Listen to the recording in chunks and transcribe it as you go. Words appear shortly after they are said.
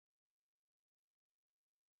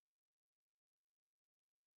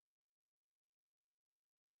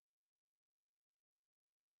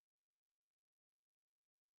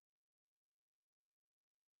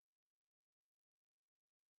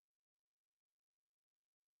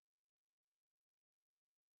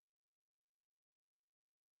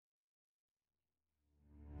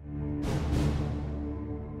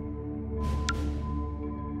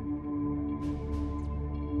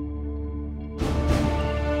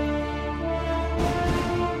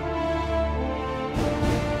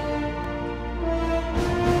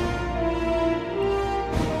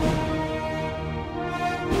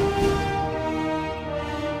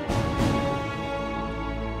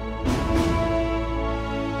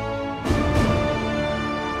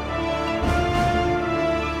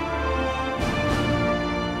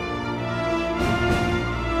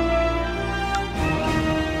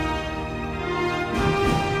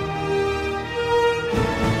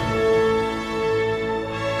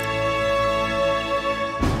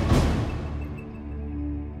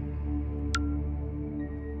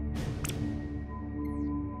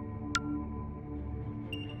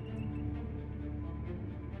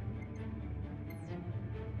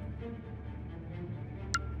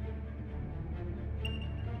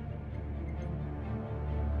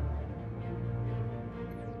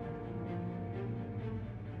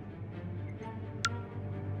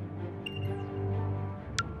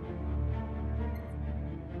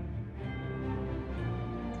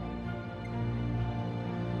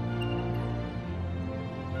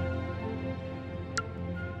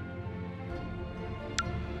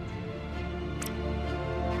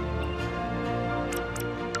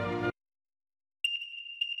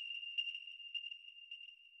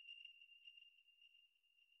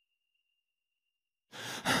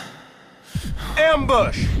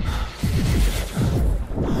ambush!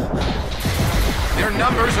 Their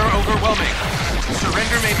numbers are overwhelming.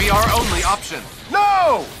 Surrender may be our only option.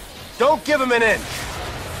 No! Don't give them an inch!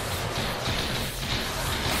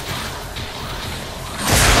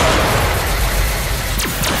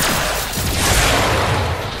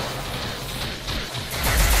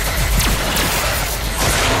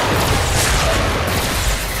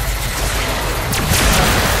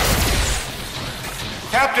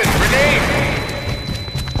 Captain, grenade!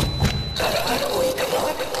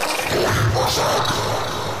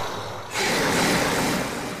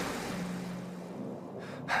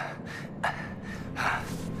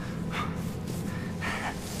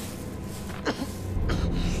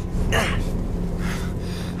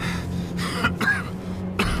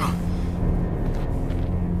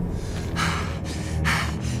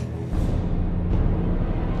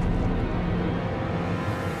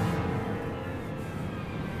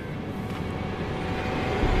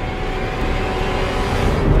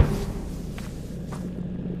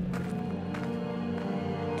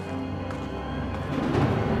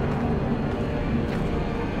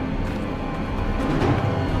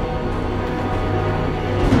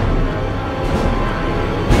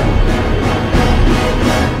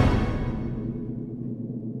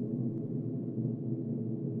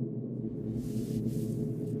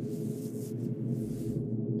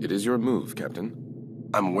 It is your move, Captain.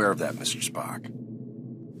 I'm aware of that, Mr. Spock.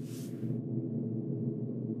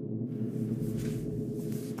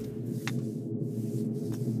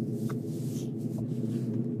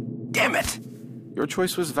 Damn it! Your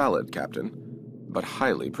choice was valid, Captain, but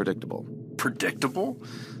highly predictable. Predictable?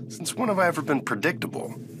 Since when have I ever been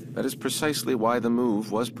predictable? That is precisely why the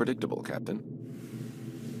move was predictable, Captain.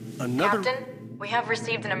 Captain, we have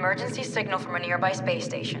received an emergency signal from a nearby space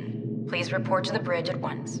station. Please report to the bridge at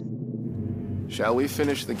once. Shall we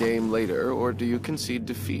finish the game later, or do you concede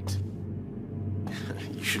defeat?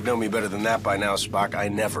 You should know me better than that by now, Spock. I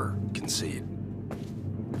never concede.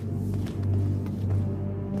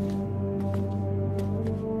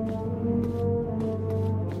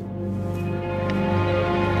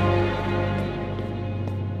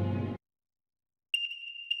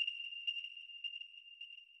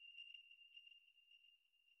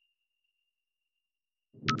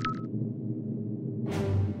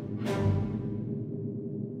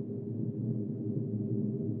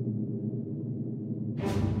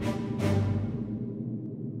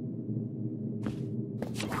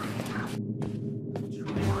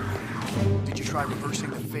 Did you try reversing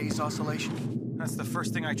the phase oscillation? That's the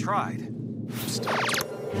first thing I tried.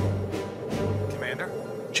 Commander?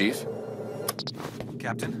 Chief?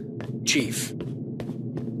 Captain? Chief.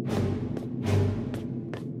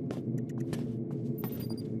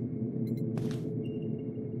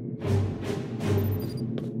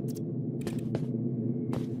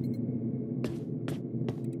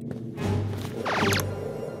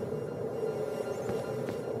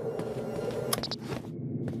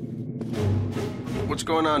 What's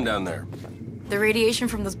going on down there? The radiation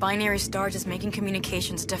from those binary stars is making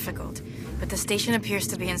communications difficult, but the station appears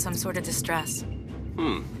to be in some sort of distress.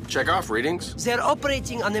 Check off readings. They're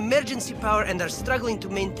operating on emergency power and are struggling to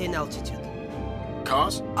maintain altitude.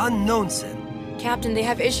 Cause? Unknown, sir. Captain, they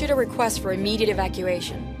have issued a request for immediate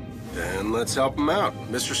evacuation. Then let's help them out.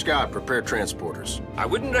 Mr. Scott, prepare transporters. I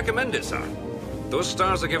wouldn't recommend it, sir. Those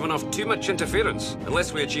stars are giving off too much interference.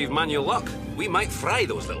 Unless we achieve manual lock, we might fry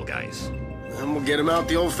those little guys. And we'll get them out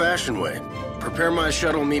the old-fashioned way. Prepare my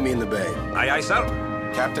shuttle and meet me in the bay. Aye, aye, sir.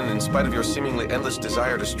 Captain, in spite of your seemingly endless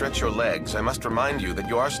desire to stretch your legs, I must remind you that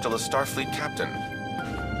you are still a Starfleet captain.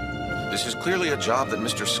 This is clearly a job that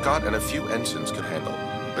Mr. Scott and a few ensigns could handle.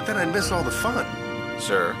 But then I'd miss all the fun.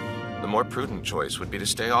 Sir, the more prudent choice would be to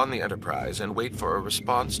stay on the Enterprise and wait for a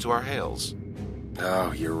response to our hails.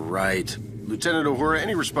 Oh, you're right. Lieutenant Uhura,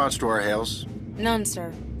 any response to our hails? None,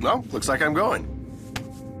 sir. No, looks like I'm going.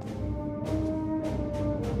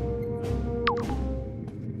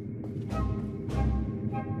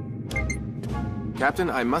 Captain,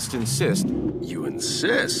 I must insist... You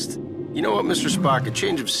insist? You know what, Mr. Spock? A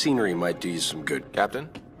change of scenery might do you some good. Captain?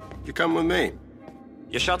 You come with me.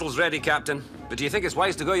 Your shuttle's ready, Captain. But do you think it's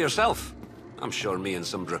wise to go yourself? I'm sure me and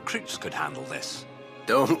some recruits could handle this.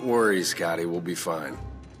 Don't worry, Scotty. We'll be fine.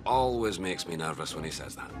 Always makes me nervous when he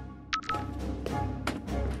says that.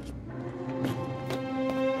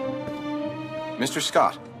 Mr.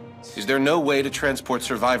 Scott, is there no way to transport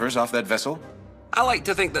survivors off that vessel? I like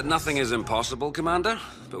to think that nothing is impossible, Commander.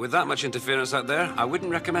 But with that much interference out there, I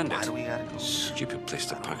wouldn't recommend it. Why do we gotta go? Stupid place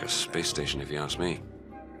to park a space station, if you ask me.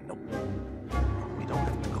 Nope. We don't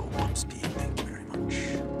have to go up speed. Thank you very much.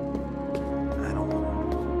 I don't want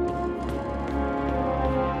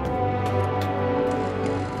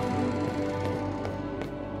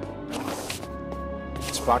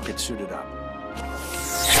Spock, get suited up.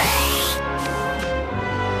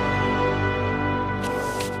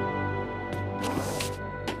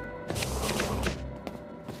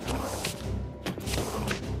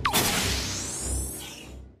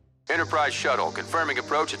 Enterprise shuttle, confirming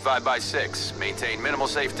approach at 5x6. Maintain minimal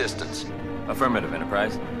safe distance. Affirmative,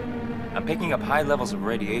 Enterprise. I'm picking up high levels of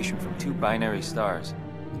radiation from 2 binary stars.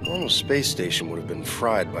 The normal space station would have been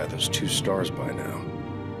fried by those 2 stars by now.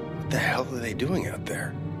 What the hell are they doing out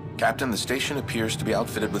there? Captain, the station appears to be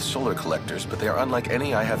outfitted with solar collectors, but they are unlike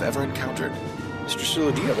any I have ever encountered. Mr.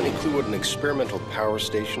 Sulu, do you have any clue what an experimental power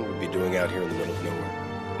station would be doing out here in the middle of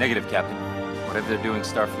nowhere? Negative, Captain. Whatever they're doing,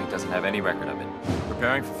 Starfleet doesn't have any record of it.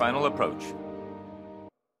 Preparing for final approach.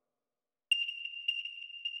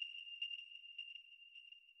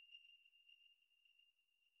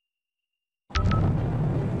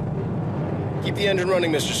 Keep the engine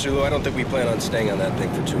running, Mr. Sulu. I don't think we plan on staying on that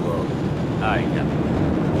thing for too long. Aye, Captain.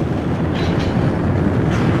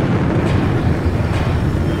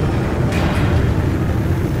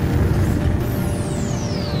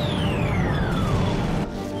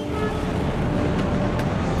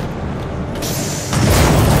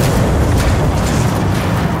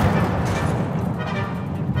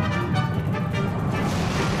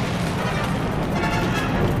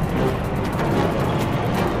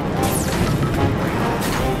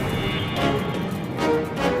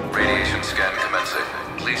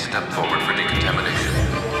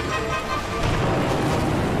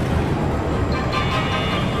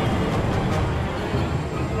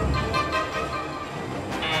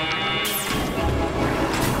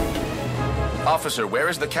 Officer, where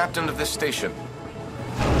is the captain of this station?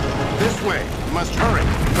 This way. You must hurry.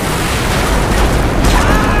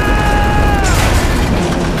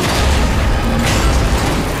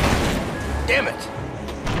 Damn it!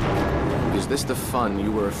 Is this the fun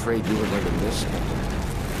you were afraid you were going to miss,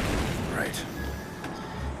 Captain? Right.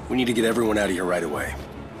 We need to get everyone out of here right away.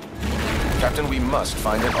 Captain, we must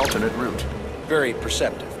find an alternate route. Very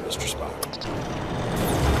perceptive, Mr. Spock.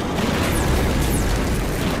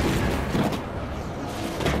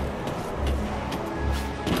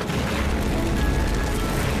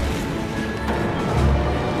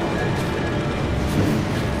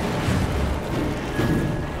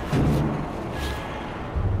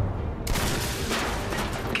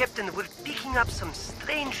 Captain, we're picking up some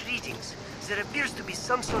strange readings. There appears to be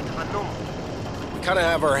some sort of anomaly. We kind of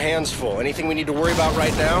have our hands full. Anything we need to worry about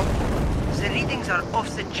right now? The readings are off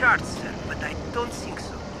the charts, sir, but I don't think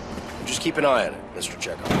so. Just keep an eye on it, Mr.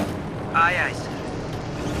 Chekhov. Aye, aye, sir.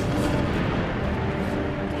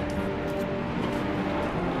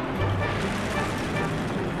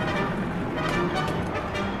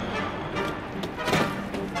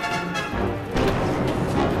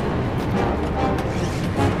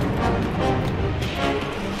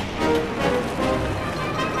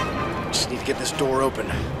 Just need to get this door open.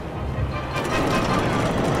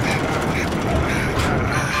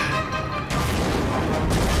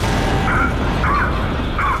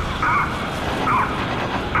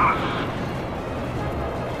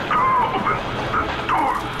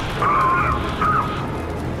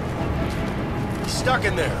 He's stuck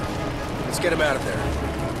in there. Let's get him out of there.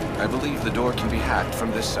 I believe the door can be hacked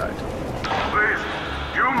from this side. Please,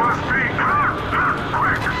 you must be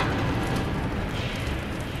quick.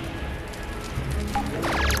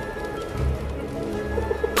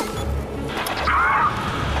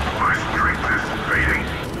 My strength is fading.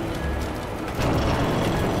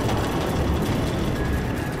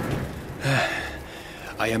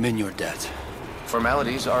 I am in your debt.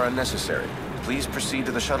 Formalities are unnecessary. Please proceed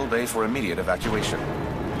to the shuttle bay for immediate evacuation.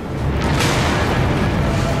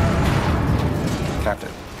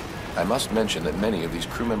 Captain, I must mention that many of these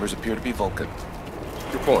crew members appear to be Vulcan.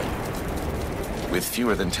 Your point. With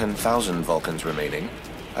fewer than 10,000 Vulcans remaining,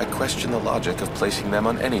 I question the logic of placing them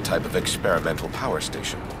on any type of experimental power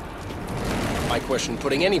station. I question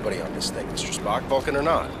putting anybody on this thing, Mr. Spock, Vulcan or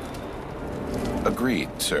not. Agreed,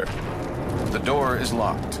 sir. The door is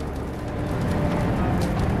locked.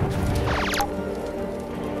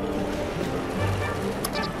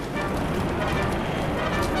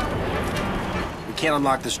 We can't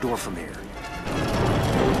unlock this door from here.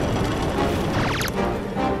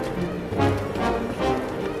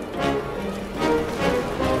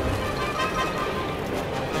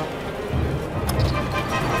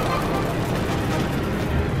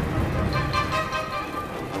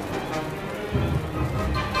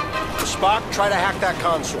 Spock, try to hack that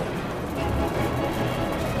console.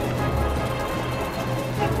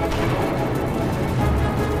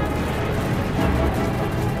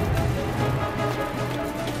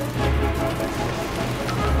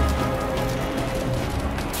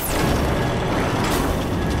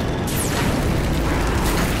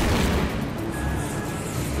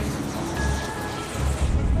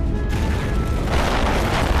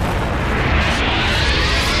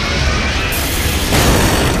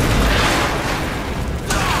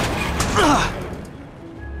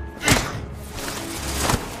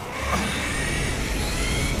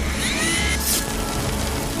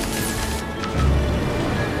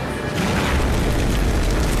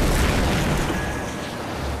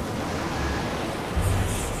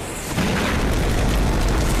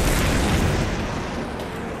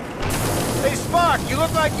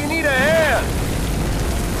 like you need a hand.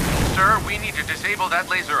 Sir, we need to disable that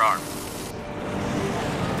laser arm.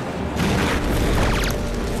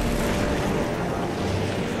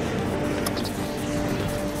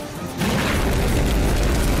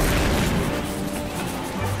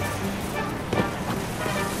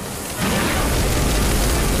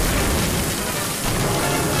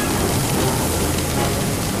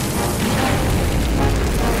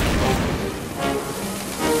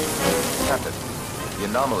 The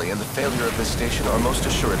anomaly and the failure of this station are most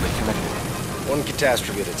assuredly connected. One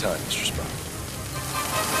catastrophe at a time, Mr. Spock.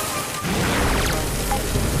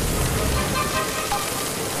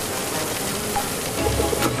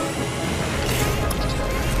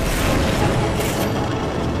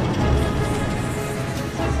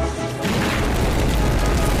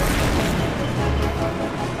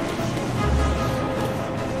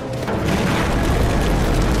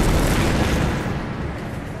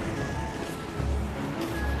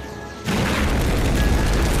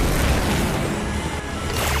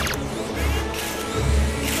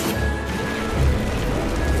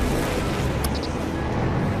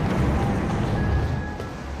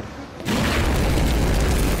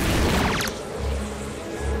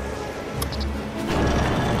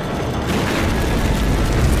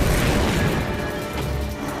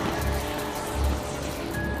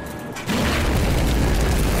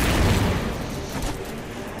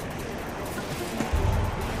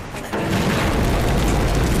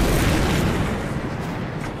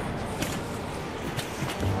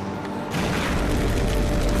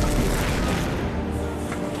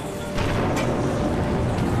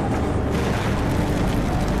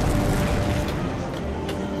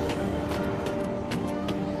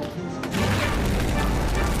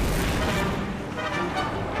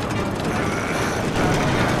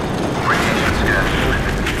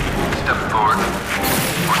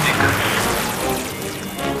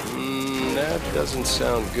 Doesn't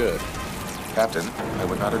sound good. Captain, I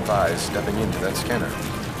would not advise stepping into that scanner.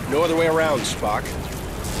 No other way around, Spock.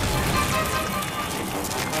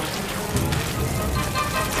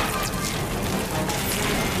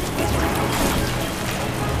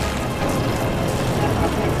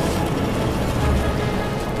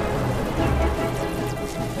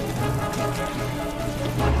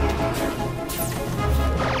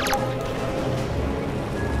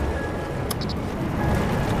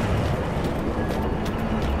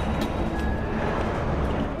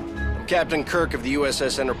 Captain Kirk of the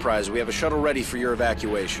USS Enterprise. We have a shuttle ready for your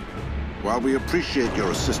evacuation. While we appreciate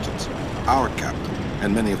your assistance, our captain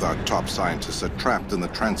and many of our top scientists are trapped in the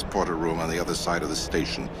transporter room on the other side of the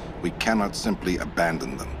station. We cannot simply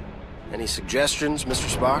abandon them. Any suggestions, Mr.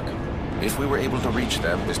 Spock? If we were able to reach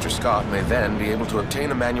them, Mr. Scott may then be able to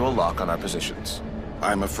obtain a manual lock on our positions.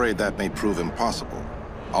 I'm afraid that may prove impossible.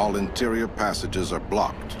 All interior passages are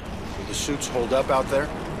blocked. Will the suits hold up out there?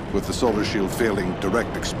 With the solar shield failing,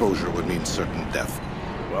 direct exposure would mean certain death.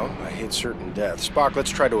 Well, I hate certain death. Spock, let's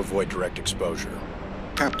try to avoid direct exposure.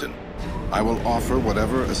 Captain, I will offer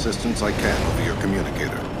whatever assistance I can over your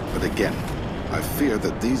communicator. But again, I fear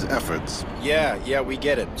that these efforts... Yeah, we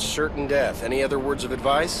get it. Certain death. Any other words of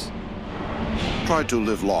advice? Try to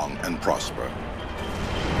live long and prosper.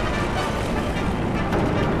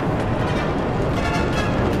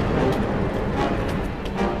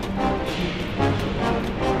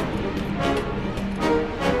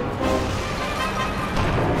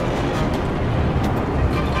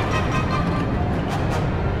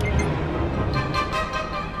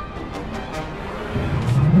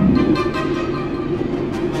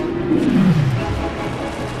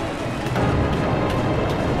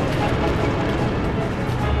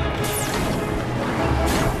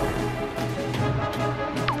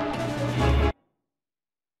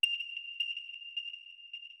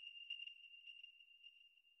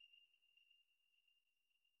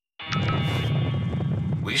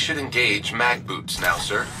 We should engage mag boots now,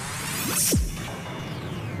 sir.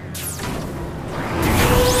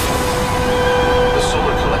 The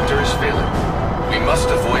solar collector is failing. We must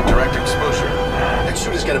avoid direct exposure. That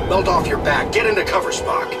suit is gonna melt off your back. Get into cover,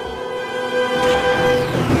 Spock.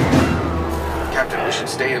 Captain, we should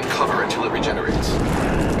stay in cover until it regenerates.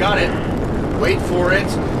 Got it. Wait for it.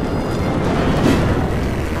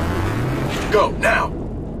 Go, now.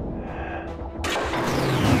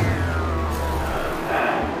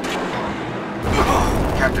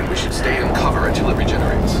 Captain, we should stay in cover until it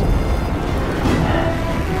regenerates.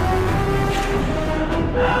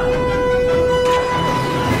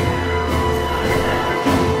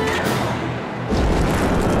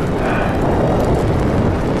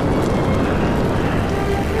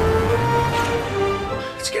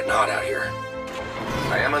 It's getting hot out here.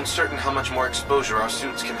 I am uncertain how much more exposure our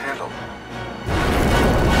suits can handle.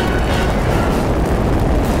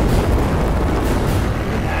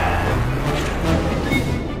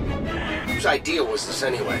 Whose idea was this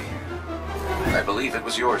anyway? I believe it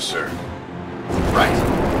was yours, sir. Right.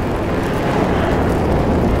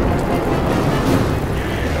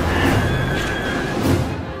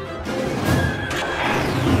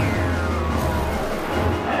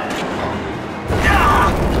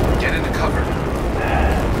 Get into cover.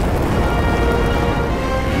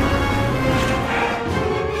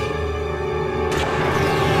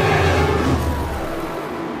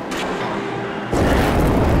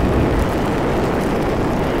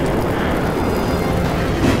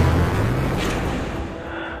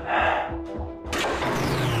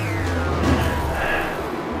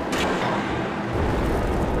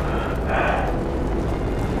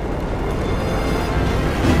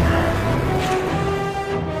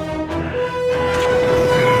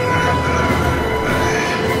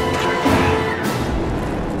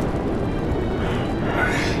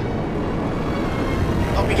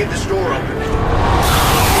 Get this door open.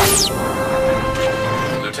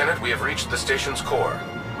 Lieutenant, we have reached the station's core.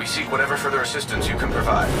 We seek whatever further assistance you can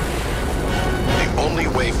provide. The only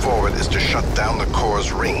way forward is to shut down the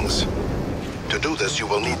core's rings. To do this, you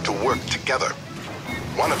will need to work together.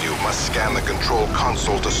 One of you must scan the control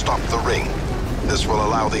console to stop the ring. This will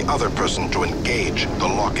allow the other person to engage the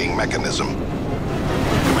locking mechanism.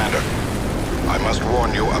 Commander, I must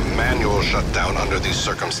warn you, a manual shutdown under these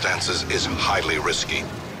circumstances is highly risky.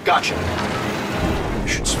 Gotcha. We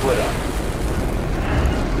should split up.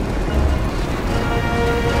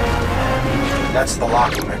 That's the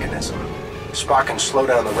locking mechanism. Spock can slow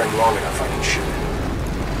down the ring long enough, I can shoot it.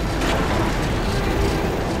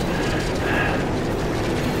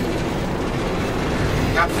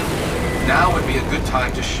 Captain, now would be a good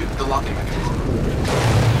time to shoot the locking mechanism.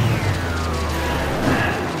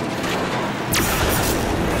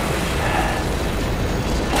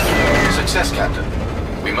 Success, Captain.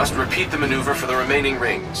 We must repeat the maneuver for the remaining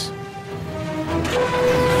rings.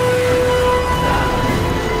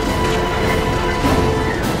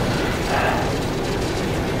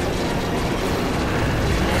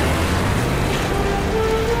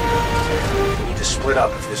 We need to split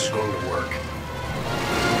up if this is going to work.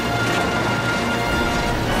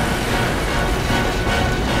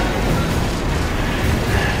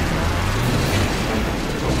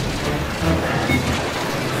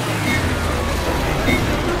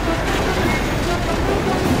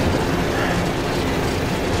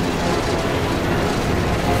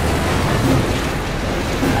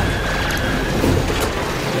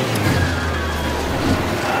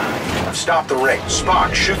 Stop the ring.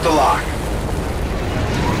 Spock, shoot the lock.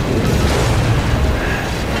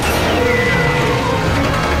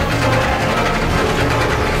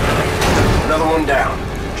 Another one down.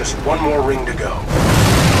 Just one more ring to go.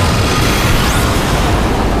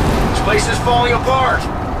 This place is falling apart!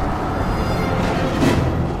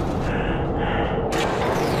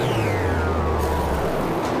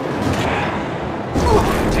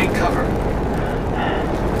 Ooh, take cover.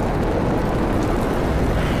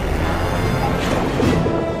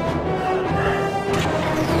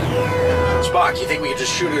 Spock, you think we could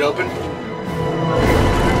just shoot it open?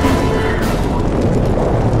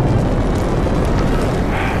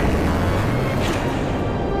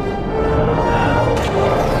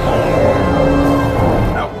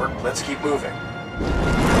 That worked. Let's keep moving.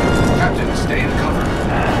 Captain, stay in cover.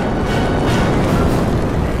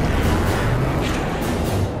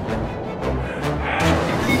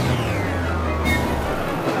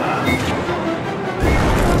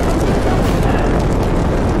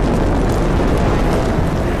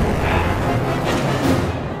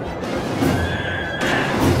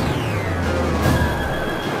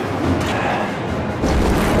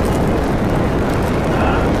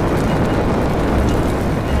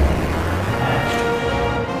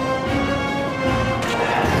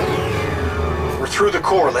 Through the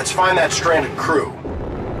core, let's find that stranded crew.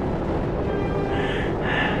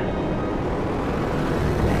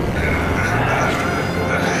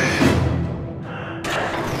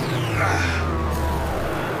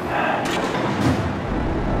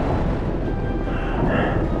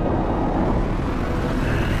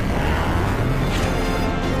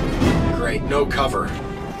 Great, no cover.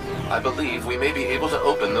 I believe we may be able to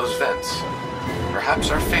open those vents.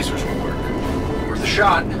 Perhaps our phasers will work. Worth a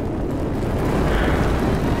shot.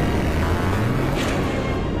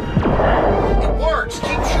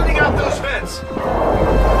 Keep shooting out those vents!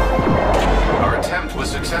 Our attempt was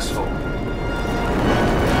successful.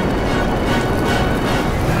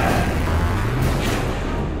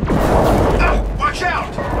 Oh, watch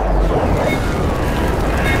out!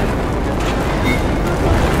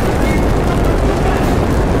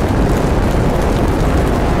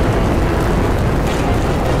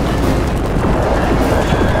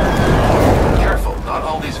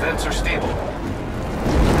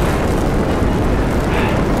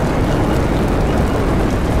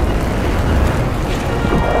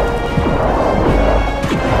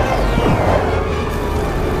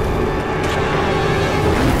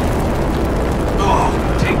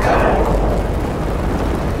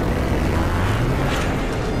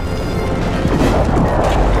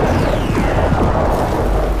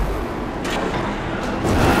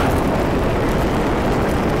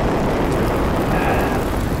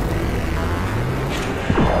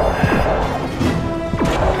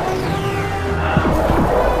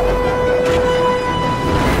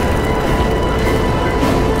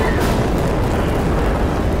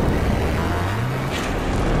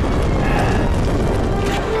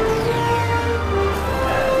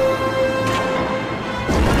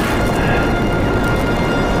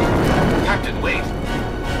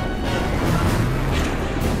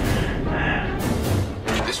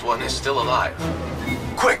 is still alive.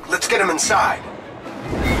 Quick, let's get him inside.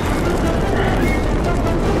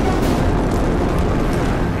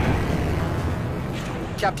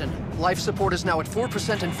 Captain, life support is now at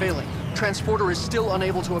 4% and failing. Transporter is still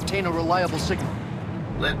unable to obtain a reliable signal.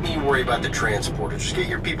 Let me worry about the transporter. Just get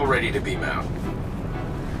your people ready to beam out.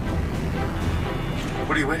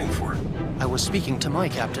 What are you waiting for? I was speaking to my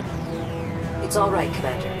captain. It's all right,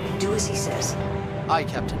 Commander. Do as he says. Aye,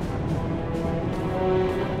 Captain.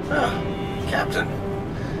 Ah, Captain.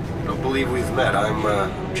 I don't believe we've met.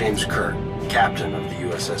 I'm James Kirk, Captain of the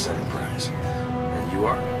USS Enterprise. And you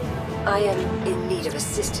are? I am in need of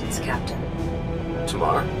assistance, Captain.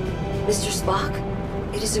 Tamar? Mr. Spock,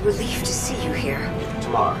 it is a relief to see you here.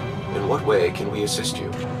 Tamar, in what way can we assist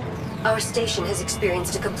you? Our station has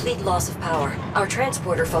experienced a complete loss of power. Our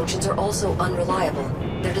transporter functions are also unreliable.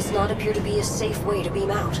 There does not appear to be a safe way to beam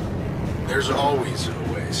out. There's always a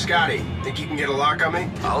way. Scotty, think you can get a lock on me?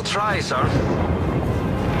 I'll try, sir.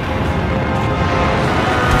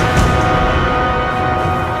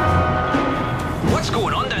 What's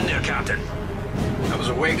going on down there, Captain? That was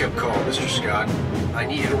a wake-up call, Mr. Scott. I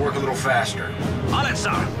need you to work a little faster. On it,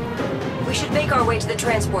 sir. We should make our way to the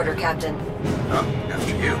transporter, Captain. Oh,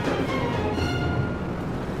 after you.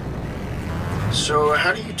 So,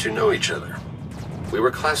 how do you two know each other? We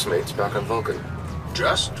were classmates back on Vulcan.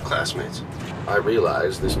 Just classmates? I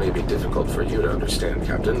realize this may be difficult for you to understand,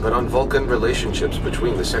 Captain, but on Vulcan, relationships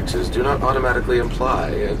between the sexes do not automatically imply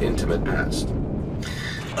an intimate past.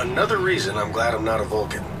 Another reason I'm glad I'm not a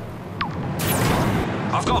Vulcan.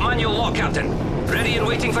 I've got manual lock, Captain. Ready and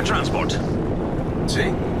waiting for transport.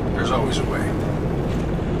 See? There's always a way.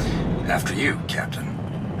 After you, Captain.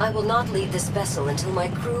 I will not leave this vessel until my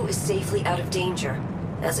crew is safely out of danger.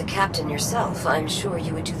 As a captain yourself, I'm sure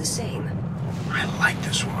you would do the same. I like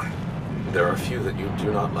this one. There are few that you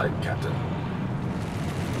do not like, Captain.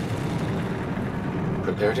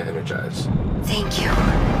 Prepare to energize. Thank you.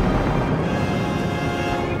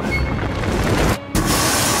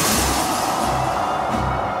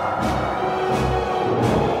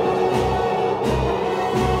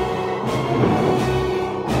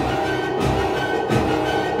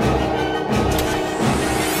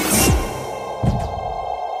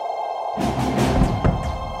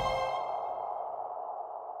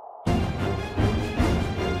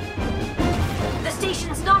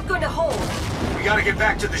 We gotta get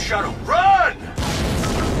back to the shuttle. Run!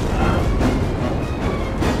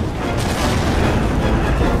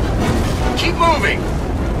 Keep moving!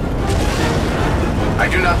 I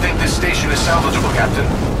do not think this station is salvageable, Captain.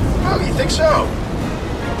 Oh, you think so?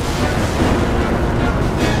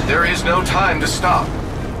 There is no time to stop.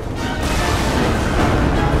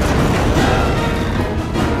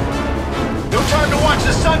 No time to watch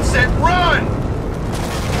the sunset. Run!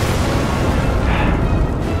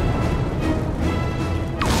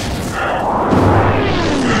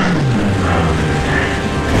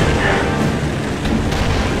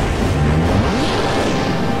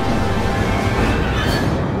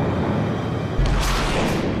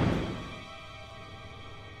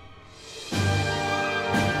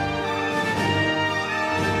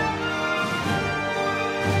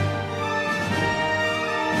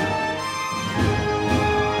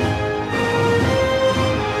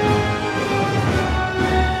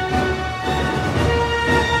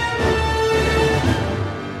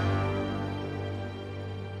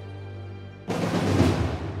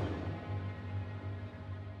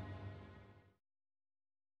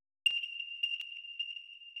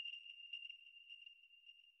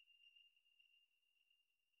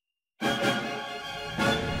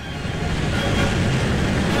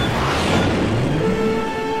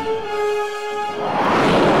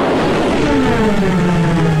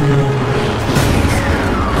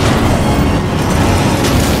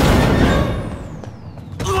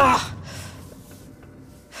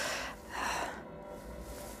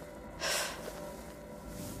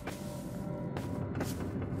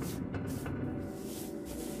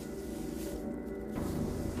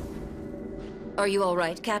 Are you all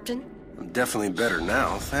right, Captain? I'm definitely better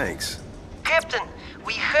now, thanks. Captain,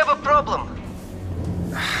 we have a problem.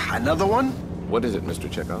 Another one? What is it,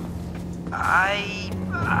 Mr. Chekhov?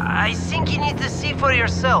 I think you need to see for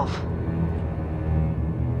yourself.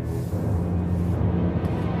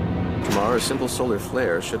 Tamar, a simple solar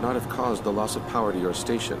flare should not have caused the loss of power to your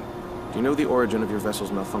station. Do you know the origin of your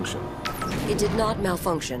vessel's malfunction? It did not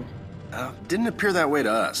malfunction. Didn't appear that way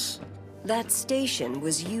to us. That station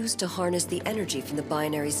was used to harness the energy from the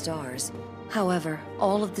binary stars. However,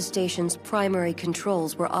 all of the station's primary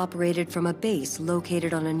controls were operated from a base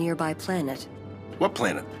located on a nearby planet. What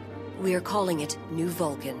planet? We are calling it New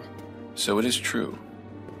Vulcan. So it is true.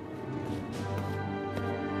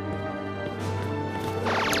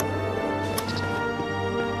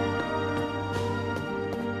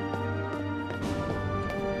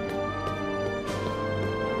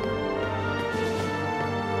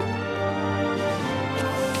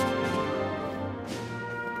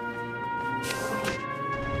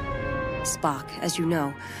 Spock, as you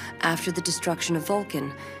know, after the destruction of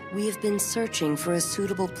Vulcan, we have been searching for a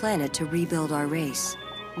suitable planet to rebuild our race.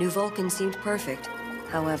 New Vulcan seemed perfect.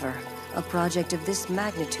 However, a project of this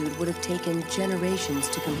magnitude would have taken generations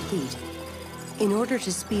to complete. In order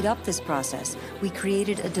to speed up this process, we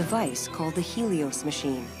created a device called the Helios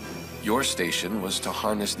machine. Your station was to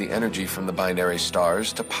harness the energy from the binary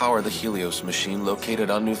stars to power the Helios machine located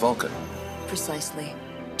on New Vulcan. Precisely.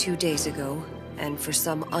 2 days ago, and for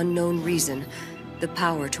some unknown reason, the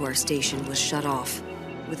power to our station was shut off.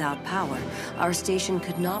 Without power, our station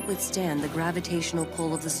could not withstand the gravitational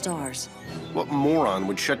pull of the stars. What moron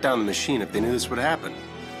would shut down the machine if they knew this would happen?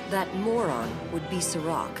 That moron would be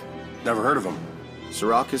Sirach. Never heard of him.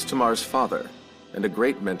 Sirach is Tamar's father, and a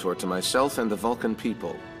great mentor to myself and the Vulcan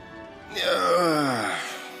people.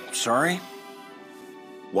 Sorry?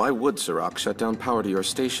 Why would Sirach shut down power to your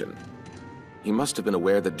station? He must have been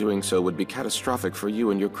aware that doing so would be catastrophic for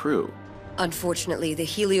you and your crew. Unfortunately, the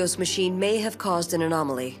Helios machine may have caused an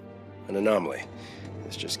anomaly. An anomaly?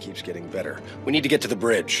 This just keeps getting better. We need to get to the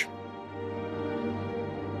bridge.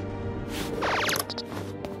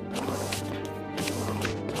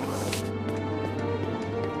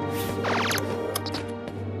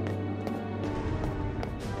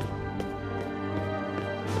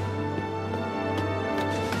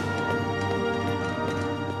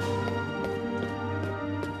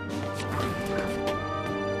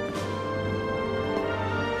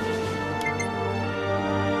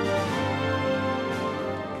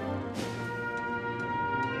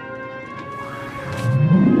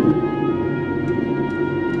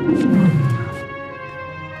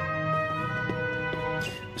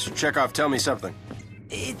 Mr. Chekhov, tell me something.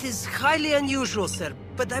 It is highly unusual, sir,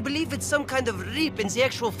 but I believe it's some kind of rip in the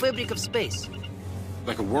actual fabric of space.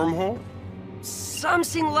 Like a wormhole?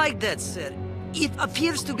 Something like that, sir. It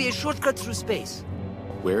appears to be a shortcut through space.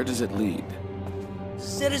 Where does it lead?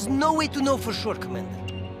 There is no way to know for sure, Commander.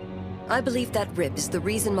 I believe that rip is the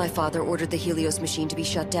reason my father ordered the Helios machine to be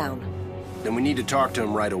shut down. Then we need to talk to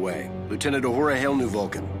him right away. Lieutenant Uhura, hail New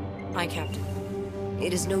Vulcan. Aye, Captain.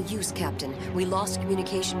 It is no use, Captain. We lost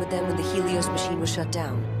communication with them when the Helios machine was shut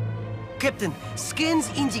down. Captain, scans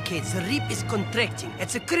indicate the rip is contracting. At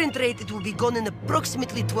the current rate, it will be gone in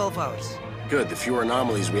approximately 12 hours. Good. The fewer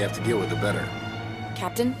anomalies we have to deal with, the better.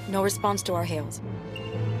 Captain, no response to our hails.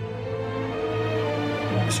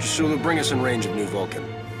 Mr. Sulu, bring us in range of New Vulcan.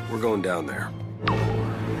 We're going down there.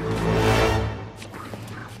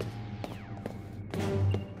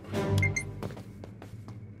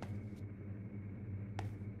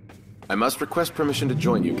 I must request permission to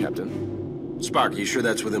join you, Captain. Spock, you sure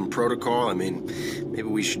that's within protocol? I mean, maybe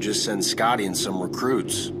we should just send Scotty and some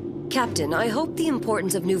recruits. Captain, I hope the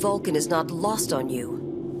importance of New Vulcan is not lost on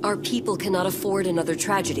you. Our people cannot afford another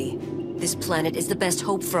tragedy. This planet is the best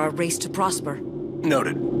hope for our race to prosper.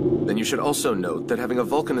 Noted. Then you should also note that having a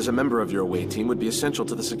Vulcan as a member of your away team would be essential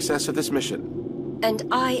to the success of this mission. And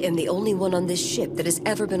I am the only one on this ship that has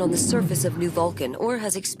ever been on the surface of New Vulcan or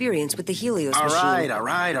has experience with the Helios machine. All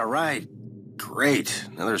right. Great.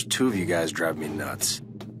 Now there's two of you guys driving me nuts.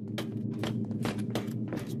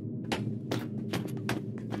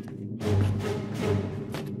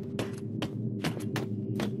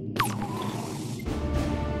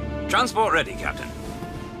 Transport ready, Captain.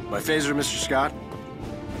 My phaser, Mr. Scott?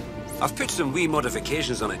 I've put some wee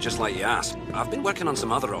modifications on it, just like you asked. I've been working on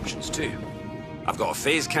some other options, too. I've got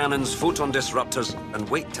phase cannons, photon disruptors, and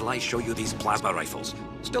wait till I show you these plasma rifles.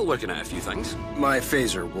 Still working at a few things. My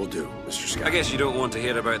phaser will do, Mr. Scott. I guess you don't want to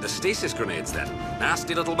hear about the stasis grenades, then.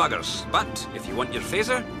 Nasty little buggers. But if you want your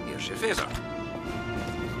phaser, here's your phaser.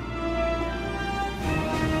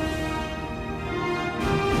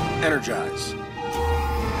 Energize.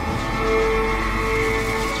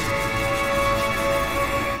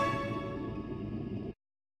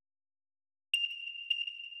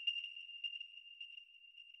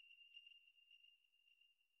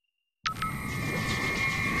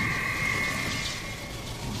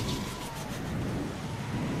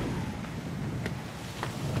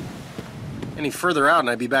 Any further out and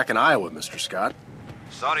I'd be back in Iowa, Mr. Scott.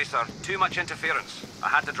 Sorry, sir. Too much interference. I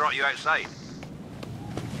had to drop you outside.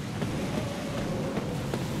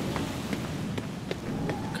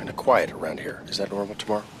 Kind of quiet around here. Is that normal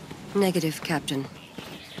tomorrow? Negative, Captain.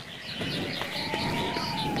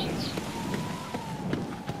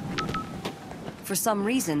 For some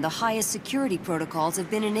reason, the highest security protocols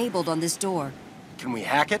have been enabled on this door. Can we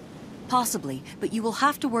hack it? Possibly, but you will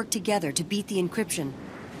have to work together to beat the encryption.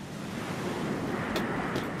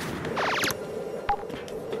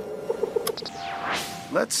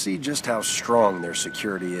 Let's see just how strong their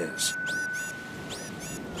security is.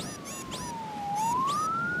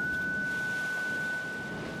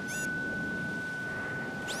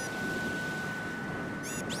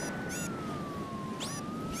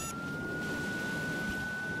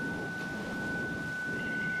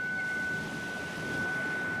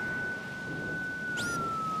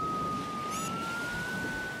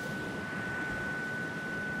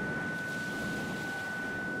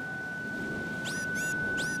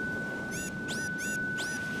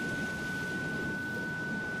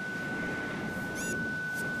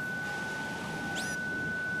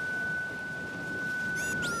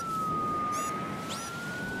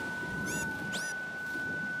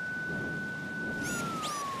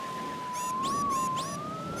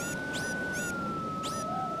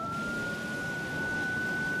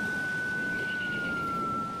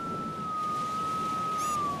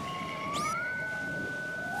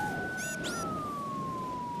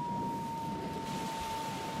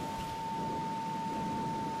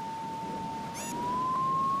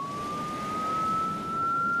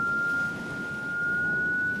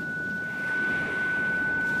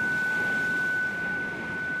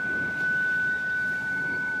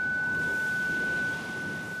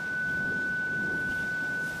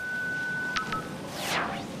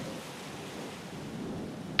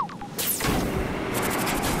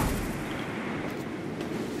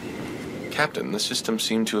 Captain, the system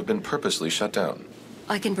seemed to have been purposely shut down.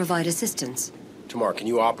 I can provide assistance. Tamar, can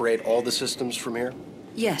you operate all the systems from here?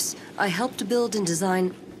 Yes, I helped build and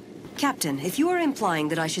design... Captain, if you are implying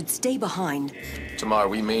that I should stay behind... Tamar,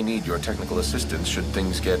 we may need your technical assistance should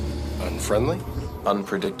things get... Unfriendly?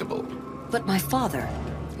 Unpredictable. But my father...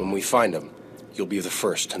 When we find him, you'll be the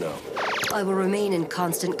first to know. I will remain in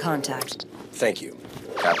constant contact. Thank you.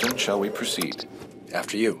 Captain, shall we proceed?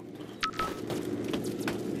 After you.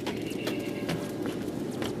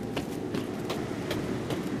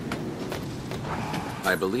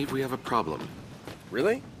 I believe we have a problem.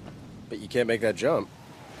 Really? But you can't make that jump.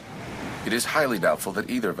 It is highly doubtful that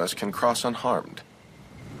either of us can cross unharmed.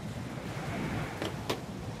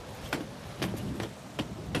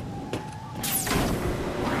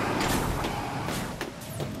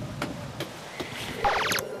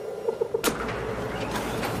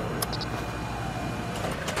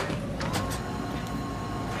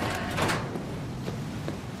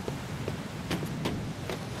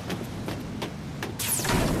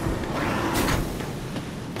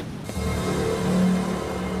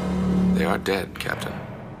 They are dead, Captain.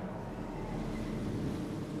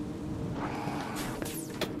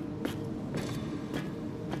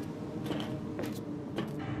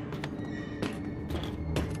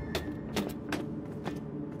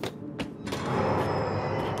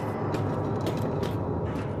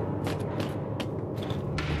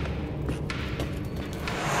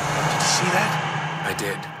 See that? I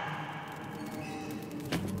did.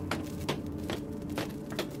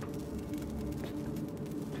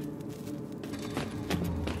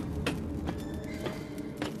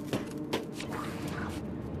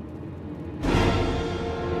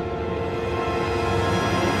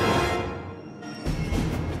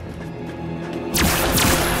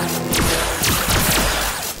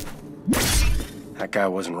 That guy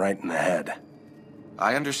wasn't right in the head.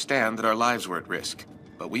 I understand that our lives were at risk,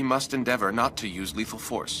 but we must endeavor not to use lethal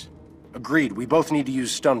force. Agreed. We both need to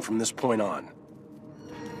use stun from this point on.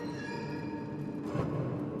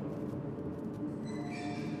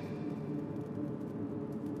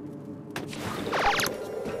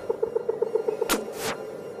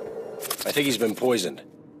 I think he's been poisoned.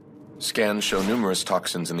 Scans show numerous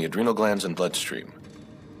toxins in the adrenal glands and bloodstream.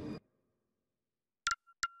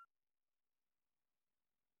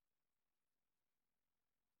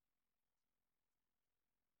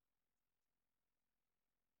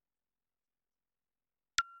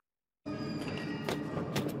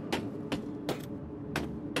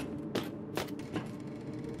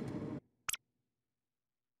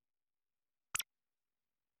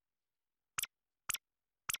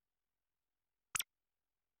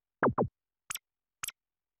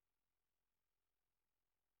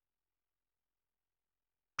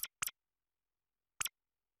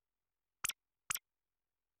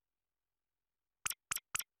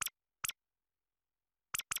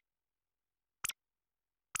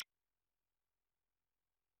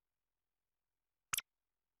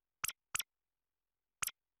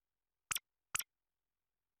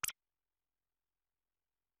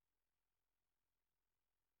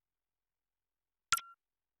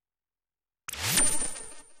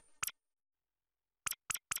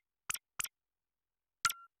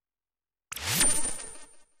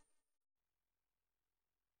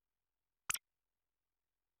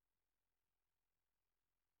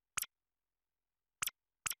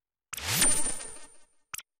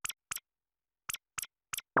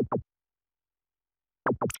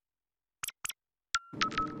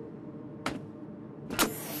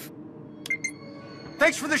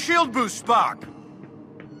 Thanks for the shield boost, Spock!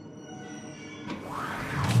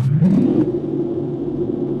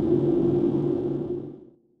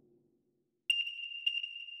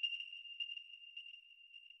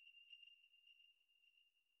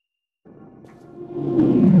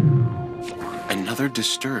 Another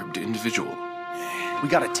disturbed individual. We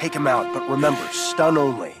gotta take him out, but remember, stun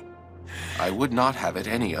only. I would not have it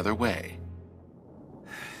any other way.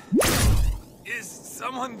 Is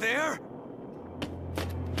someone there?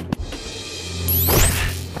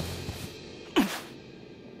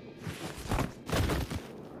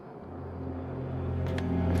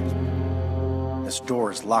 This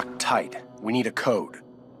door is locked tight. We need a code.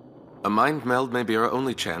 A mind meld may be our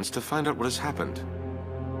only chance to find out what has happened.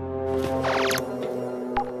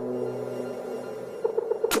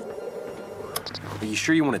 Are you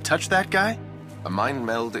sure you want to touch that guy? A mind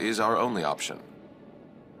meld is our only option.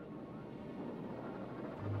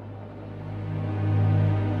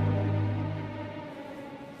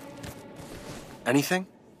 Anything?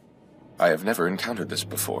 I have never encountered this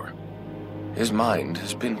before. His mind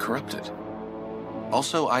has been corrupted.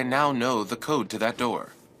 Also, I now know the code to that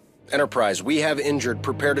door. Enterprise, we have injured.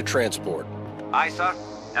 Prepare to transport. Aye, sir.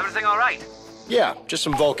 Everything all right? Yeah, just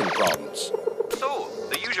some Vulcan problems. So,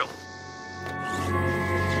 the usual.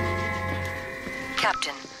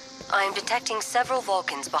 Captain, I am detecting several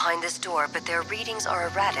Vulcans behind this door, but their readings are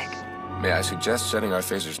erratic. May I suggest setting our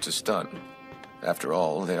phasers to stun? After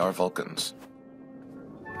all, they are Vulcans.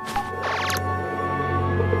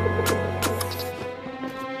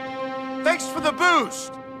 Thanks for the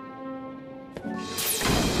boost!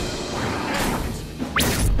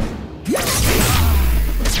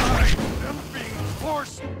 I am being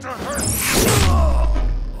forced to hurt.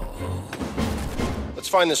 Let's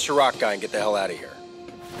find this Sirach guy and get the hell out of here.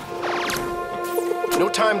 No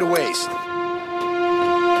time to waste.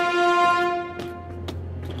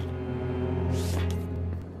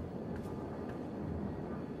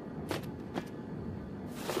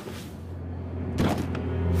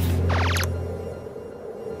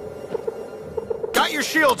 Got your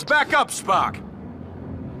shields back up, Spock!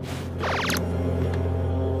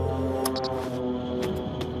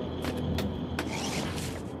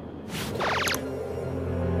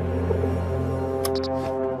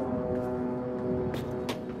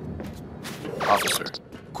 Officer.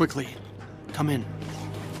 Quickly, come in.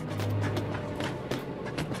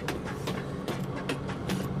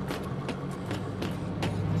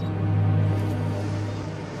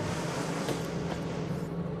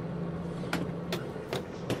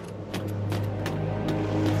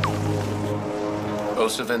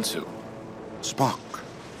 Osavensu. Spock.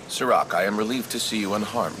 Sirach, I am relieved to see you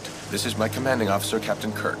unharmed. This is my commanding officer,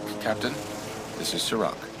 Captain Kirk. Captain, this is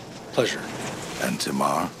Sirach. Pleasure. And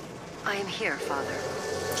Tamar? I am here, Father.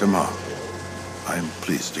 Tamar, I am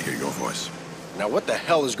pleased to hear your voice. Now what the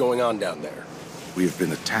hell is going on down there? We have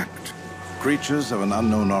been attacked. Creatures of an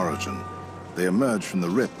unknown origin. They emerged from the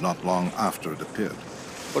rip not long after it appeared.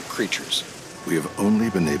 What creatures? We have only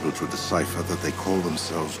been able to decipher that they call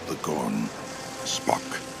themselves the Gorn. Spock,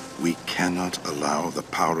 we cannot allow the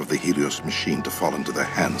power of the Helios machine to fall into their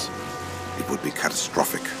hands. It would be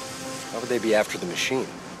catastrophic. How would they be after the machine?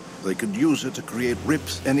 They could use it to create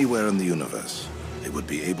rips anywhere in the universe. They would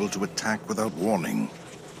be able to attack without warning.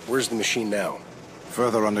 Where's the machine now?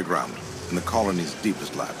 Further underground, in the colony's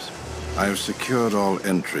deepest labs. I have secured all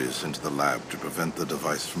entries into the lab to prevent the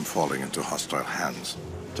device from falling into hostile hands.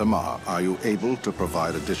 Tamar, are you able to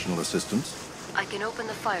provide additional assistance? I can open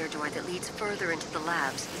the fire door that leads further into the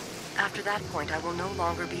labs. After that point, I will no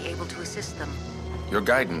longer be able to assist them. Your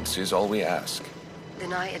guidance is all we ask.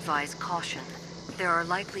 Then I advise caution. There are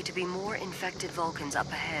likely to be more infected Vulcans up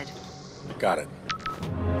ahead. Got it.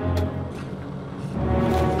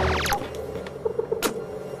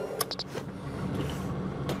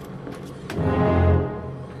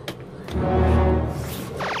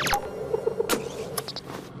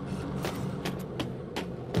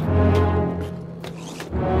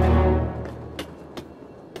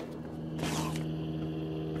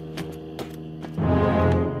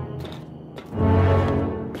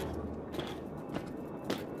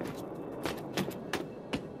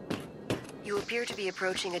 Appear to be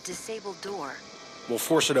approaching a disabled door. We'll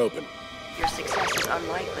force it open. Your success is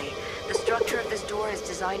unlikely. The structure of this door is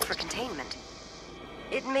designed for containment.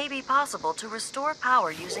 It may be possible to restore power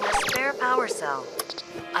using a spare power cell.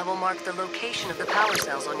 I will mark the location of the power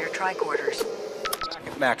cells on your tricorders. Back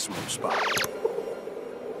at maximum, Spock.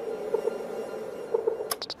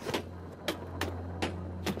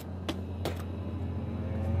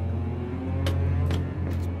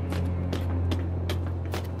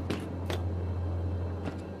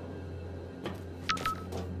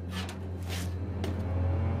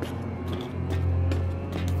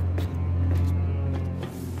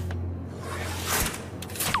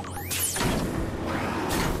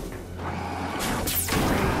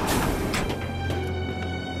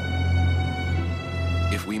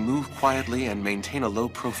 Quietly and maintain a low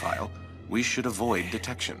profile, we should avoid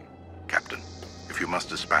detection. Captain, if you must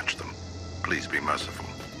dispatch them, please be merciful.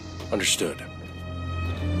 Understood.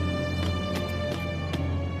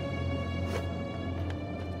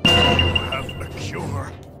 You have the cure.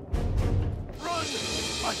 Run!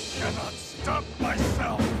 I cannot stop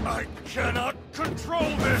myself. I cannot control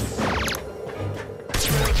this. There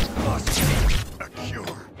must be a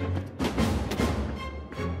cure.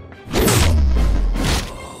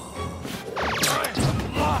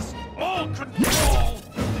 Control!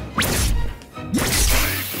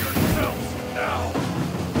 Save yourselves now!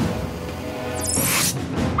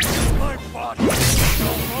 My body is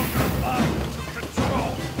no longer mine to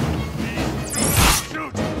control! Please do not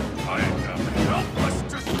shoot! I am helpless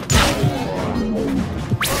to...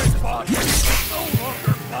 My body is no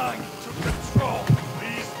longer mine to control!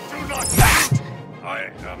 Please do not shoot! I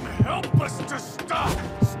am helpless helpless to stop.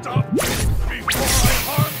 Stop me before I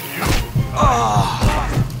harm you.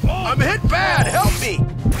 I'm hit bad! Help me!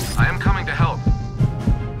 I am coming to help.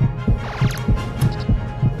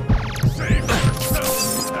 Save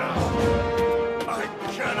yourself now. I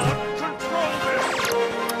cannot control this.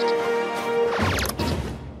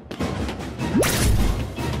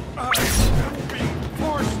 I am being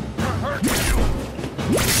forced to hurt you.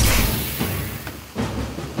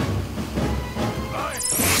 I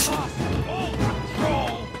lost all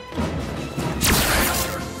control. Save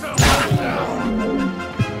yourself now.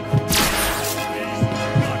 Please do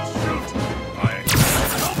not shoot. I am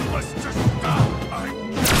helpless to stop. I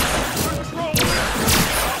cannot control this.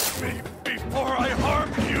 Stop me before I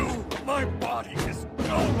harm you. My body is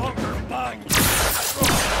no longer mine.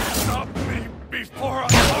 Stop me before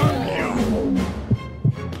I harm you.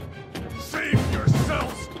 Save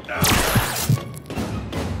yourselves now.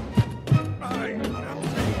 I am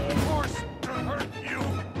being forced to hurt you.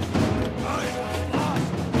 I have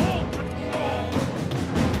lost all control.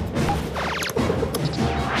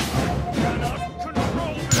 I cannot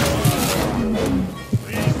control this.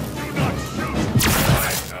 Please do not shoot. I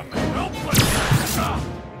am helpless to stop.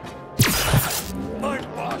 My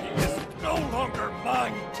body is no longer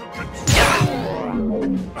mine to control.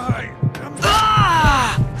 I am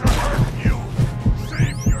to hurt you.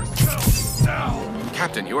 Save yourself now.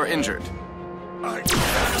 Captain, you are injured. I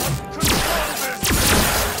cannot control this.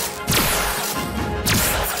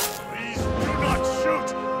 Please do not shoot.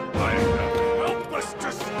 I am helpless to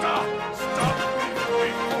stop. Stop me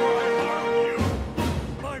before I harm you.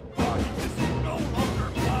 My body is no longer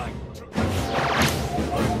mine to control.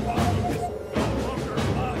 My body is no longer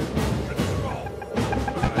mine to control.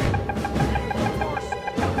 I am being forced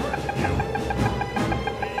to hurt you.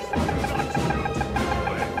 Please do not shoot.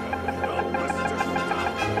 I am helpless to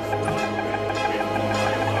stop. Stop me before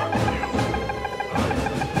I harm you. I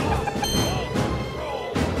have lost all control.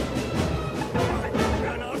 I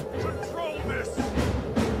cannot control this.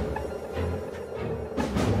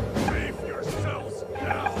 Save yourselves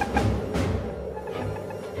now.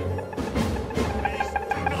 Please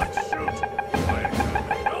do not shoot. I am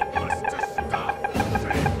helpless to stop.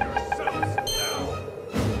 Save yourselves now.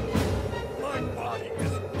 My body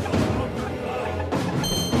is no longer mine.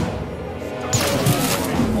 Stop me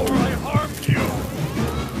before I harm you.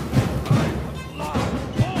 I have lost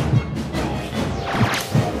all control.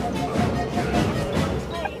 I cannot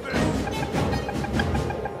control this.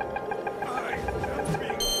 I am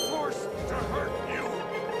being forced to hurt you.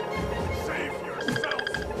 Save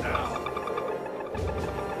yourselves now.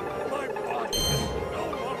 My body is no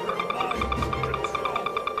longer mine to control.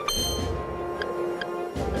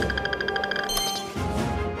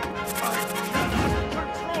 I cannot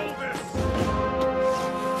control this.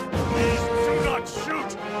 Please do not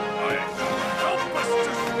shoot. I am helpless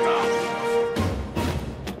to stop.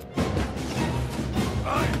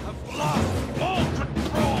 I have lost all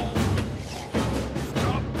control.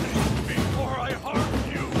 Stop me before I harm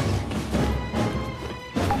you.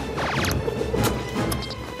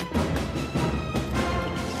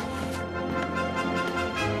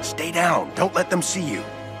 Stay down. Don't let them see you.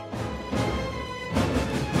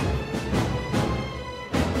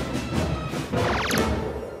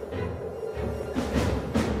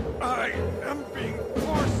 I am being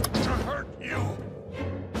forced to hurt you.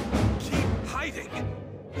 Keep hiding.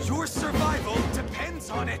 Your survival depends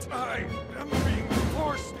on it. I am being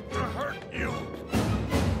forced to hurt you.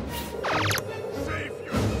 Save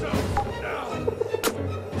yourself now.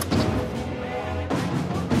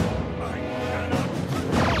 I cannot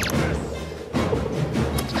control this.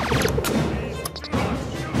 Please do not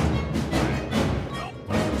shoot. I am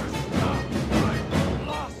helpless to stop. I have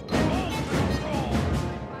lost all control.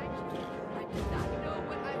 My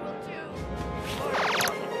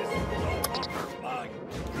body is no longer mine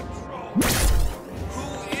to control. Who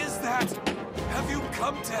is that? Have you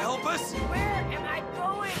come to help us? Where am I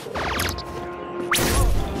going?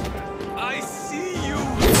 I see you.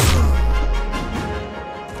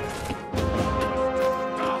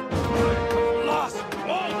 Stop! I have lost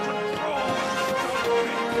all control! Stop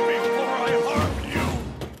me before I harm you!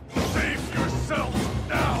 Save yourself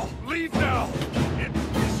now! Leave now! It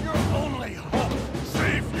is your only hope!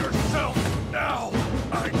 Save yourself now!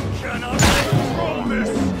 I cannot control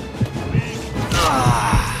this! Please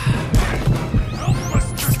helpless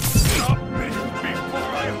to stop me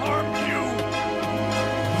before I harm you!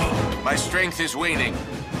 My strength is waning.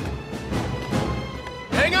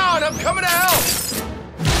 Hang on, I'm coming to help!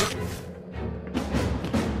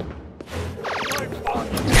 My body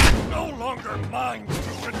is no longer mine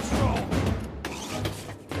to control!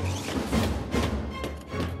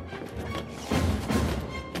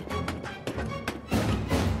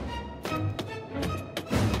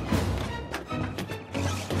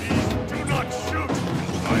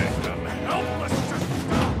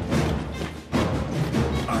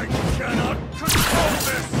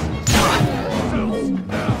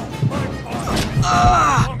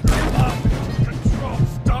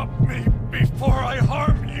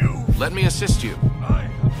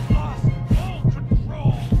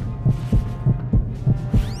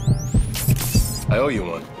 I owe you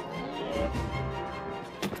one.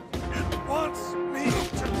 It wants me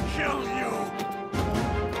to kill you.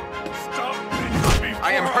 Stop me before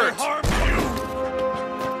I am hurt. harm you.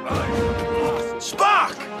 I've lost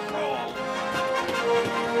Spock! control.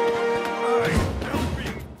 I am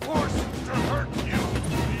being forced to hurt you.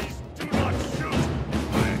 Please do not shoot.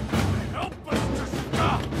 I am helpless to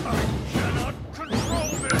stop. I cannot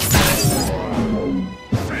control this.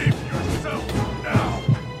 Save yourself now.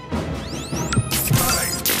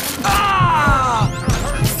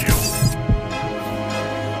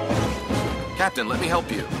 Captain, let me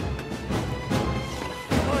help you.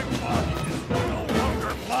 My body is no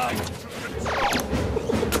longer mine to control.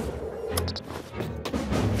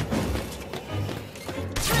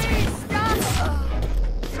 Please stop!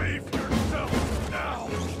 Save yourself now.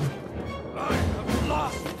 I have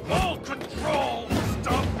lost all control.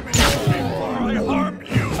 Stop me before I harm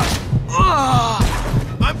you.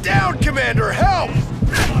 I'm down, Commander! Help! Please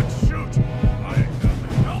do not shoot. I am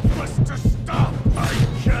helpless to stop. I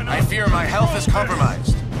cannot. I fear my health is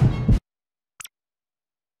compromised.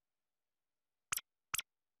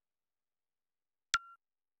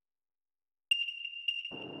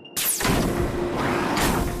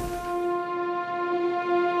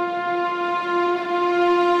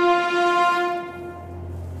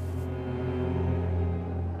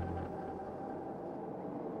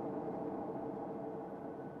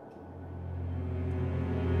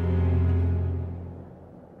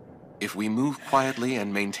 If we move quietly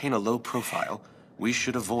and maintain a low profile, we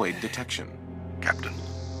should avoid detection. Captain,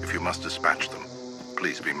 if you must dispatch them,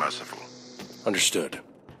 please be merciful. Understood.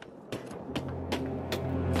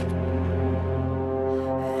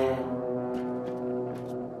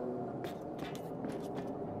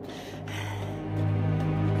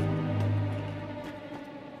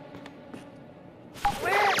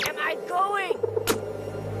 Where am I going?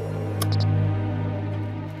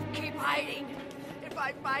 Keep hiding. If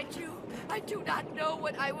I find you, I do not know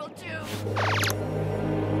what I will do.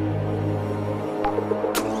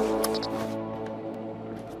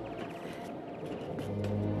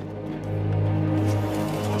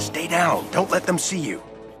 Stay down. Don't let them see you.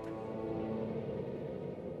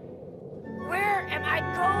 Where am I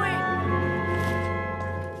going?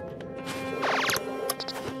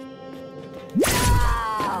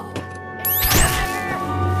 No! It's there!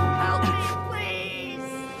 Help me, please!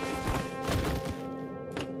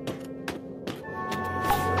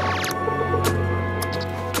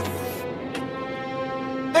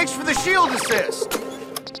 Thanks for the shield assist!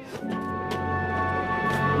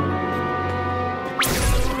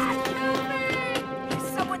 There's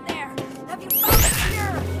someone there! Have you found it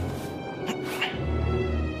here?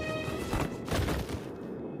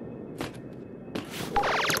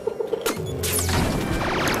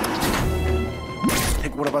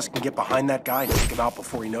 Think one of us can get behind that guy and take him out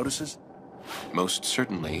before he notices? Most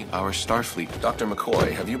certainly, our Starfleet. Dr.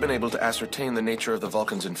 McCoy, have you been able to ascertain the nature of the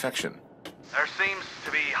Vulcan's infection? There seems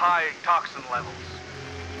to be high toxin levels.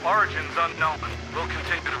 Origins unknown. We'll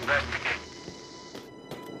continue to investigate.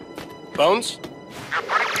 Bones? You're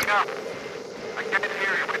breaking up. I can't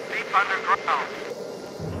hear you. It's deep underground.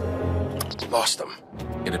 Lost them.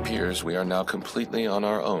 It appears we are now completely on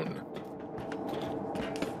our own.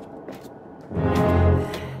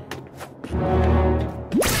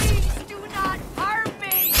 Please do not harm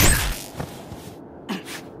me!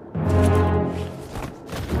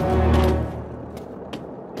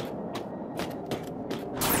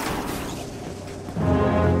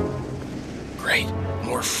 Great.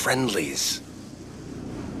 More friendlies.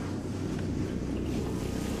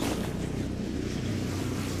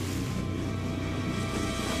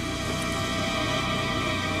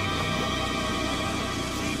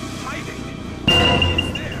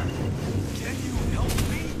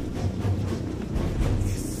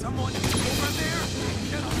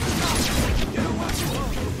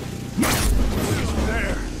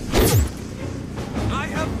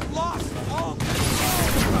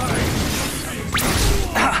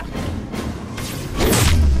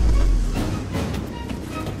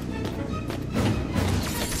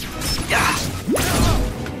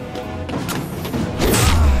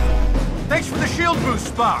 Thanks for the shield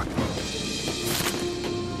boost, Spock!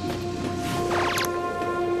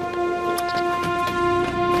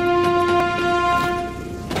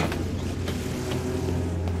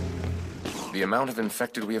 The amount of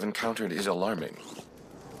infected we have encountered is alarming.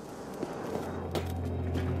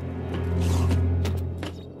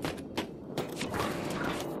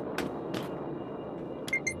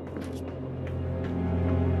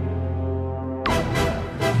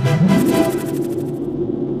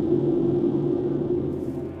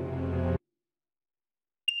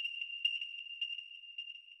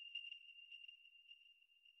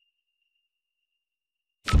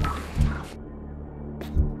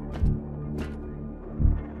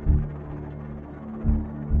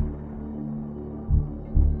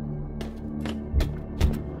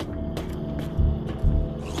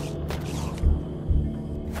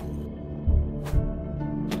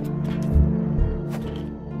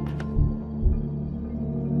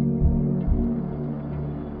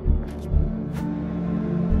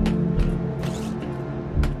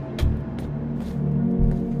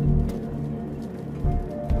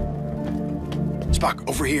 Spock,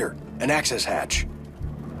 over here. An access hatch.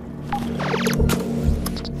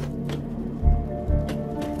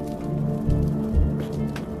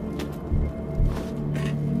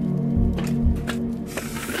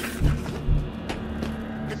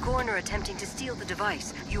 The coroner attempting to steal the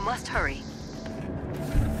device. You must hurry.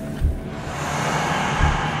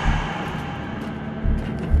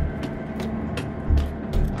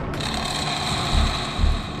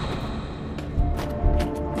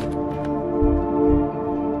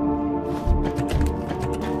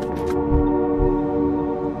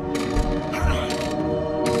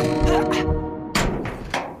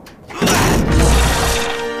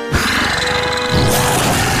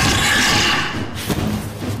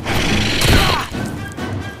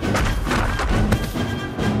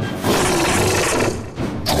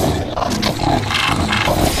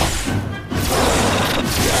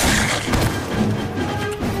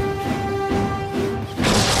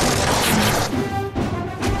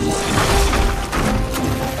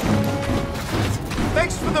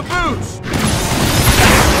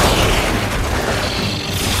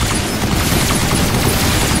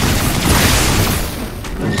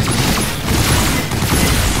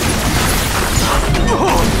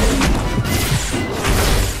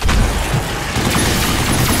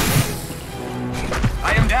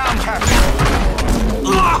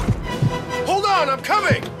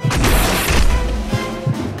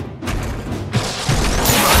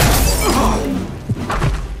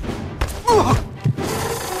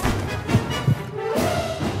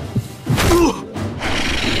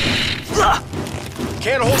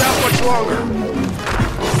 Can't hold out much longer.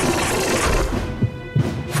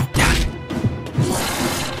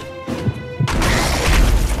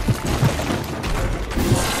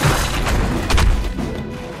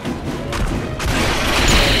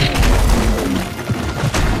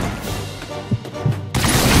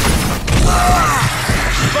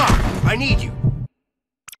 Spock, I need you.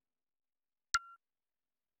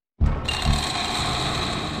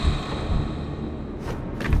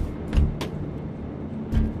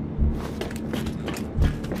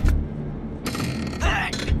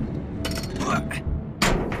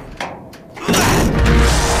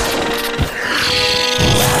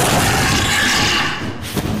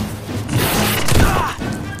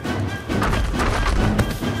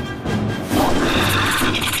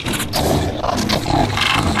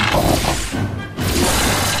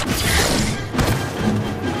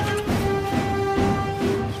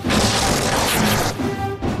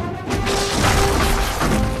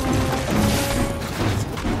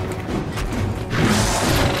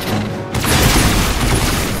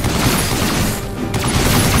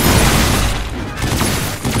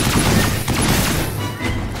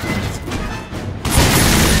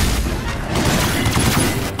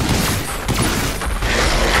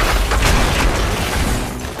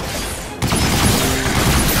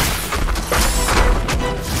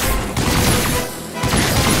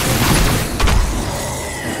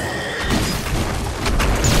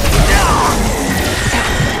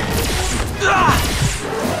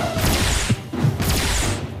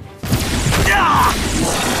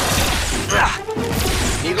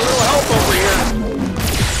 Need a little help over here.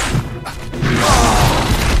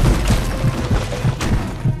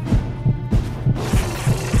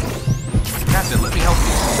 Captain, let me help you.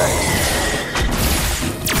 Thanks.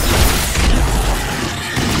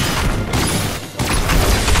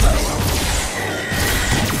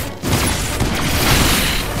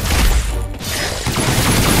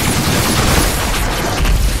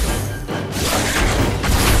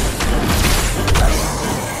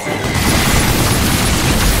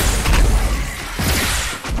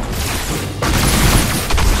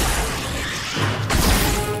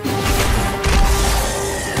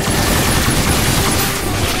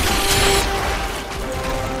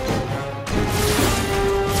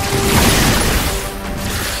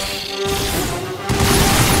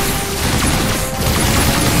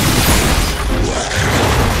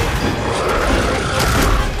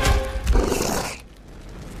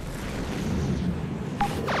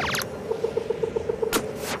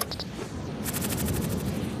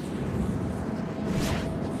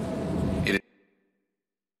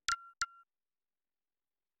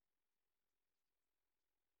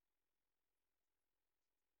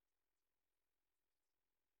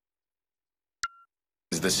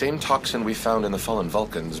 Is the same toxin we found in the fallen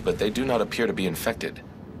Vulcans, but they do not appear to be infected.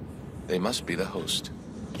 They must be the host.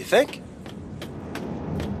 You think?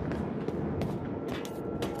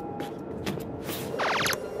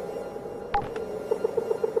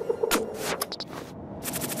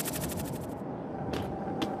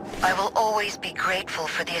 I will always be grateful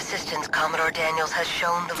for the assistance Commodore Daniels has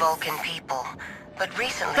shown the Vulcan people. But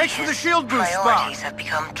recently, Thanks for the his shield boost, priorities Spock. have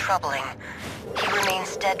become troubling. He remains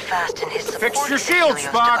steadfast in his support Fix your of the shield,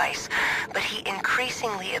 Helios Spock. device, but he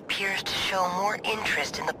increasingly appears to show more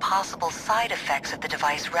interest in the possible side effects of the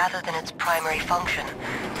device rather than its primary function.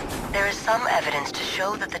 There is some evidence to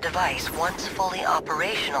show that the device, once fully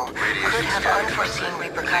operational, could have unforeseen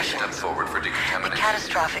repercussions. Step forward for The decontamination.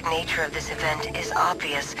 catastrophic nature of this event is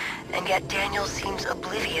obvious, and yet Daniel seems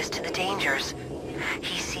oblivious to the dangers.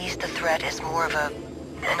 He sees the threat as more of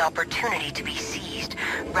an opportunity to be seized,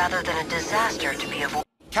 rather than a disaster to be avoided.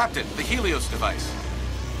 Captain, the Helios device.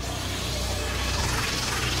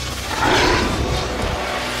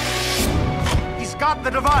 He's got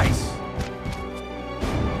the device.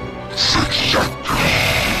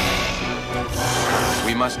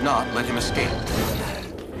 We must not let him escape.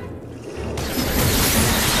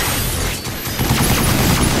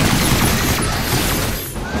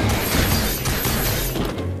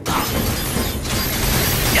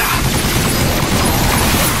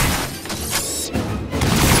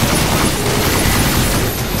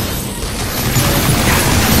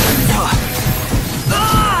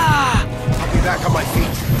 I'll be back on my feet.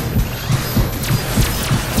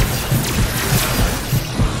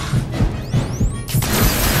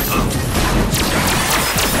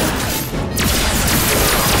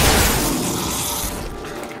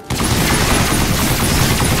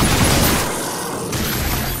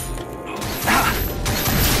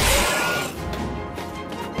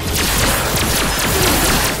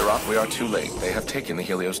 We are too late. They have taken the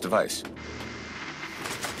Helios device.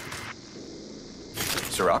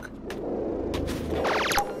 Sirach?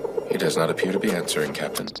 He does not appear to be answering,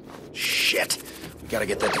 Captain. Shit. We gotta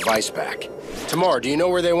get that device back. Tamar, do you know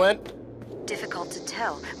where they went? Difficult to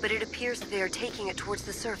tell, but it appears that they are taking it towards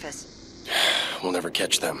the surface. We'll never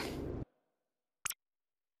catch them.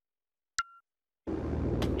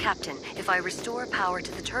 Captain, if I restore power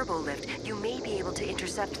to the turbo lift, you may be able to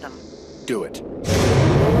intercept them. Do it.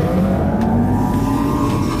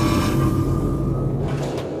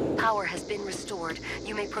 Power has been restored.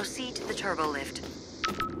 You may proceed to the turbo lift.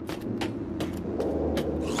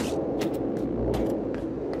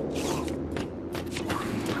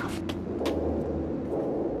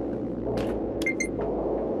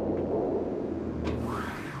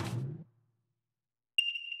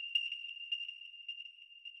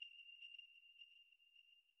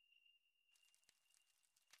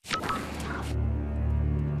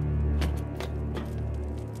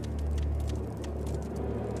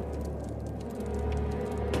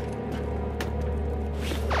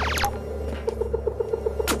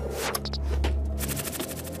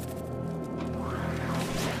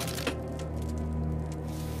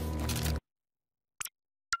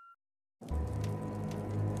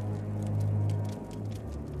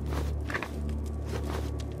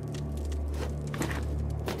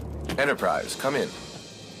 Enterprise, come in.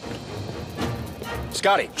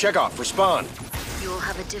 Scotty, check off, respond. You will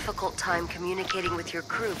have a difficult time communicating with your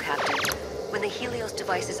crew, Captain. When the Helios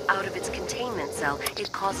device is out of its containment cell,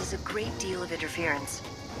 it causes a great deal of interference.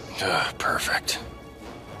 Perfect.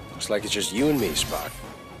 Looks like it's just you and me, Spock.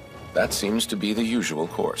 That seems to be the usual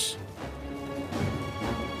course.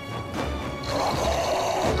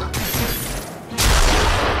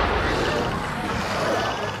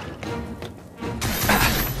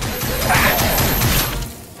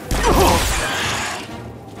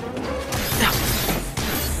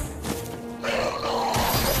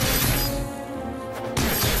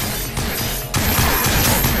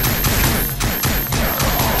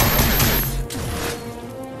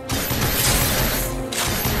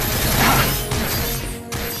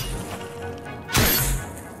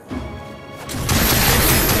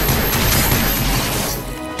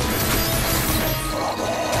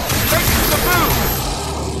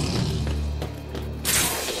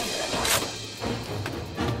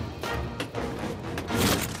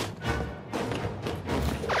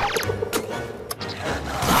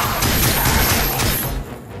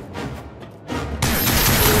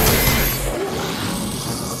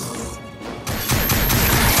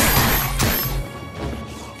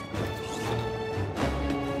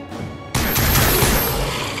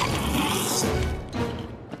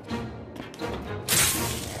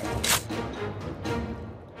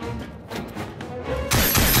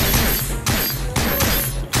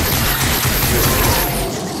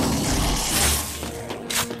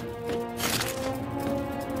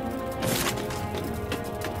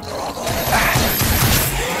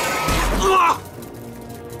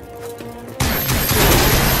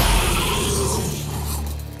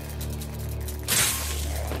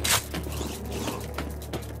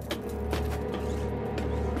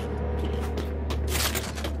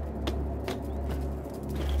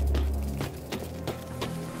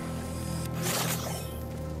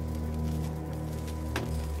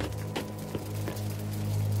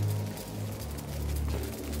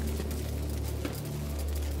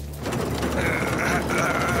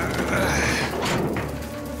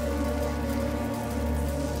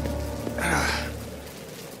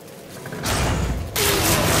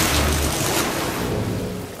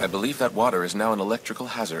 believe that water is now an electrical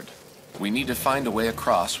hazard. We need to find a way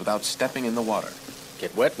across without stepping in the water.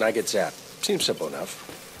 Get wet and I get zapped. Seems simple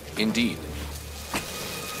enough. Indeed.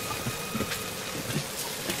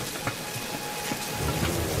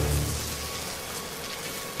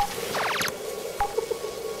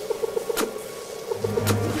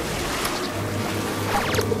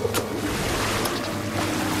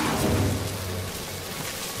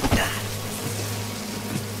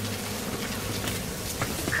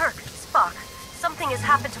 Kirk, Spock, something has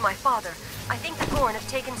happened to my father. I think the Gorn have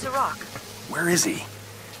taken Serac. Where is he?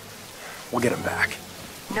 We'll get him back.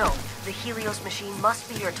 No, the Helios machine must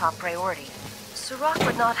be your top priority. Serac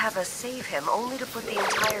would not have us save him, only to put the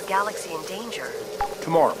entire galaxy in danger.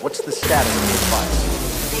 Tomorrow, what's the status of the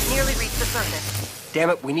device? They've nearly reached the surface. Damn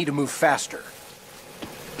it, we need to move faster.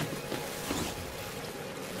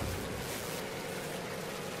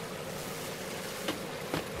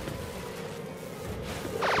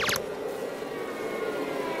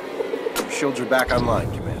 Shields are back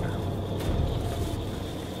online, Commander.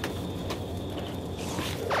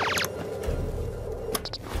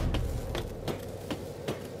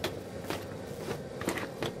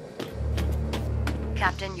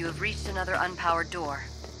 Captain, you have reached another unpowered door.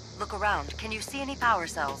 Look around. Can you see any power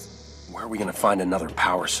cells? Where are we gonna find another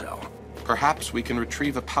power cell? Perhaps we can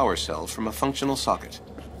retrieve a power cell from a functional socket.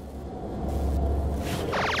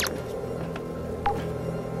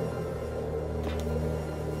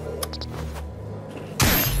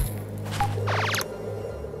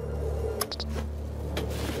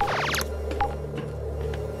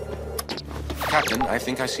 Captain, I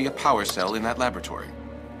think I see a power cell in that laboratory.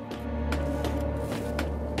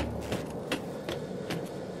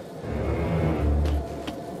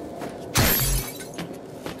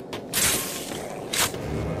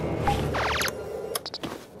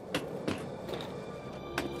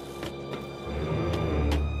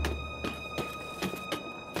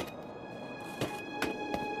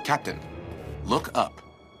 Captain, look up.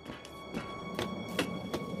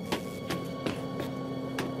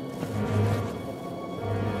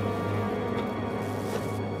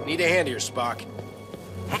 Need a hand here, Spock.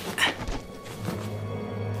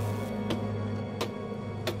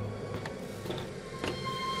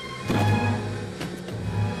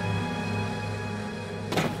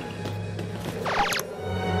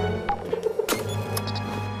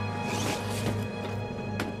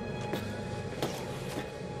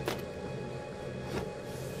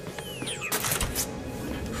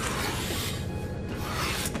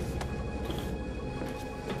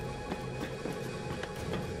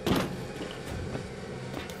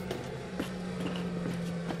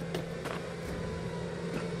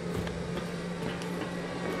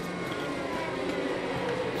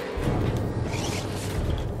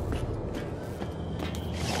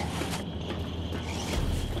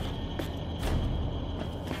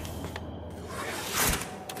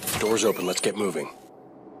 Doors open, let's get moving.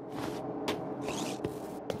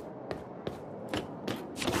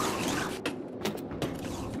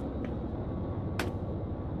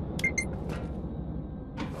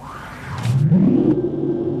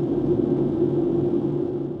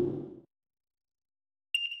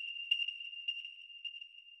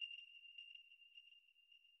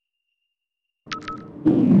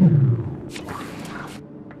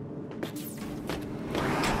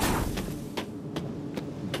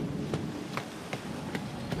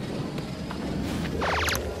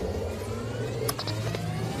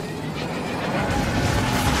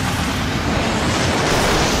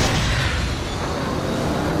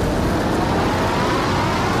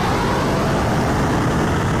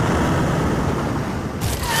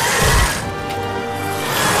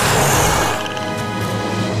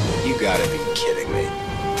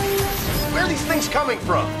 Coming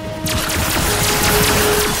from?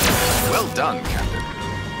 Well done, Captain.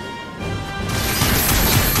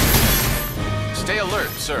 Stay alert,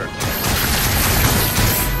 sir.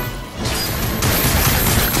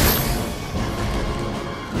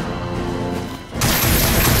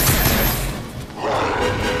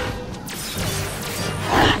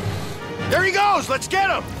 There he goes! Let's get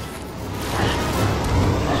him!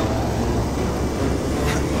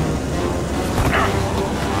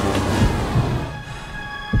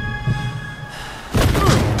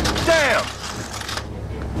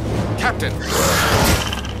 Captain!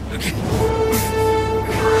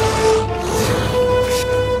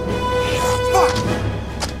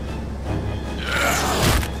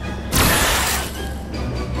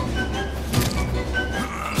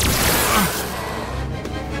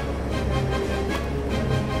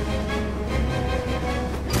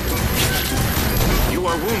 You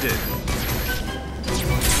are wounded.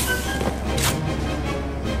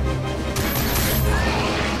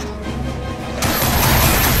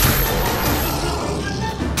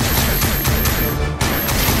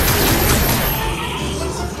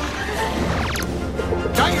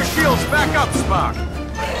 Got your shields back up, Spock!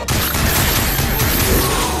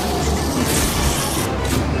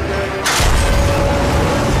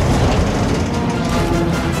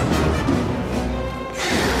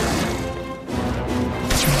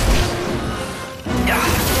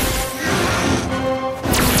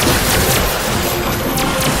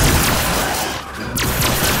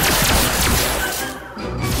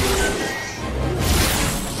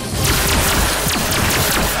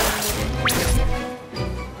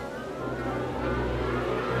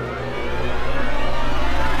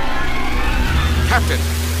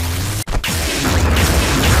 Captain!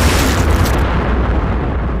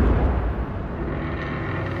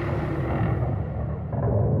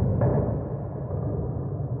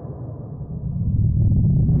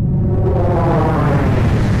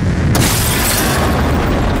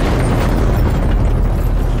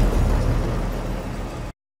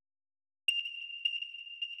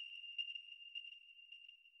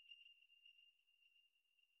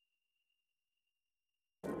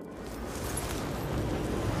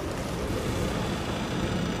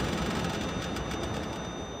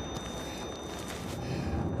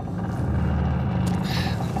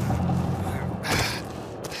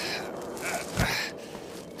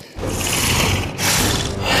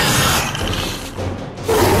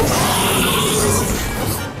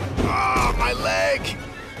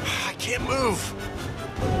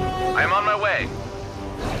 I am on my way.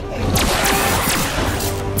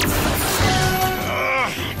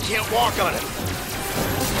 I can't walk on it.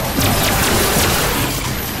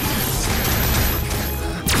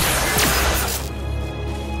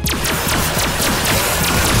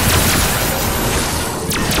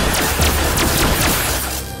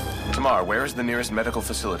 Tamar, where is the nearest medical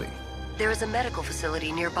facility? There is a medical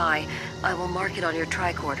facility nearby. I will mark it on your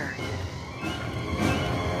tricorder.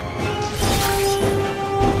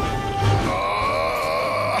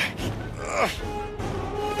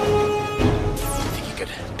 Think you could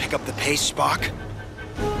pick up the pace, Spock?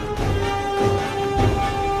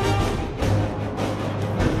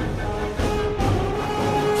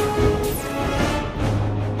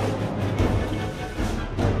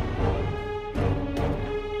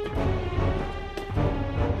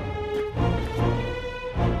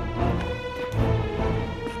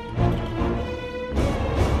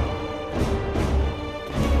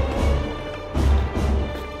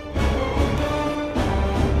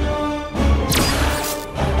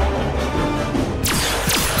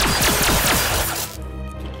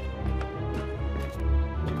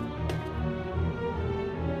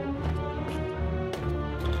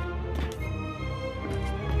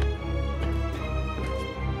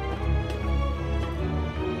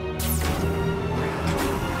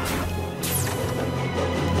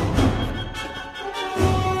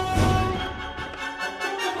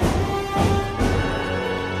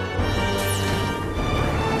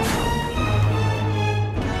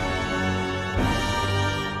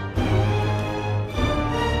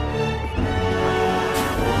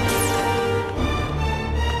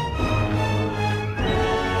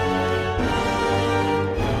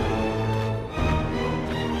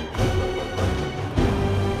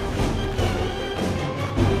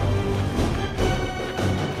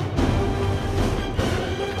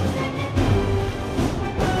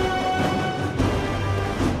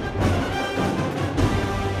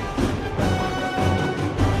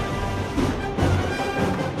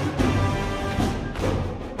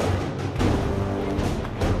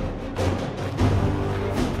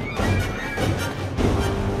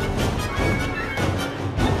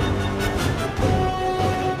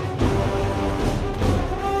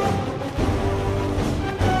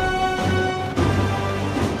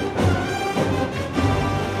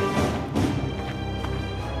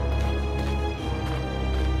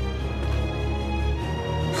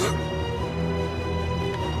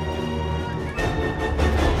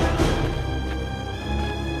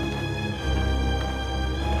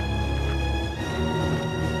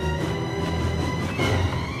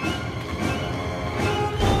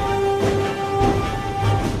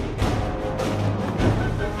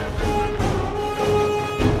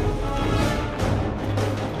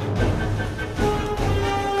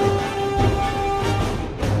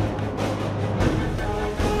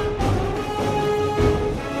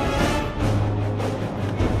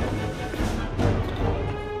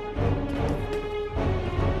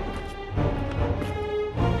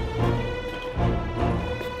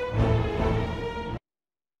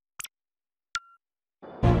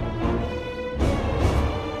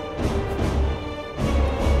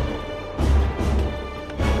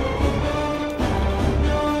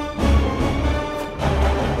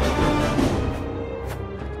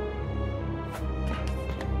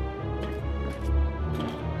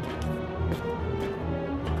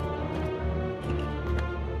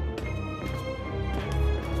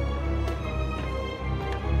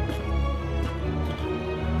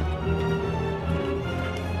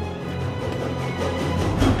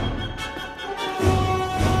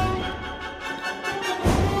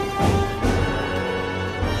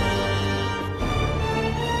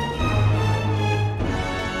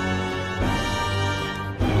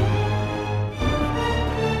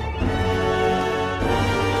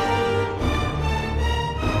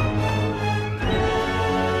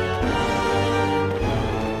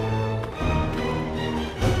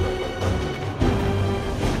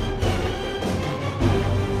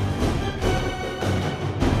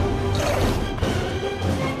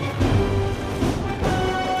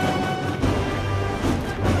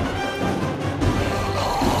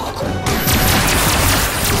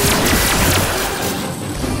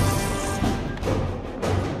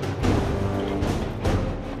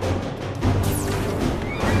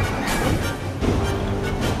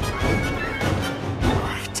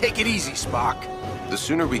 easy, Spock. The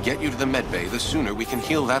sooner we get you to the medbay, the sooner we can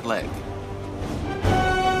heal that leg.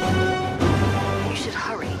 You should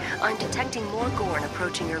hurry. I'm detecting more Gorn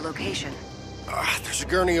approaching your location. There's a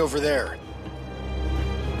gurney over there.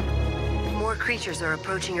 More creatures are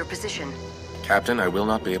approaching your position. Captain, I will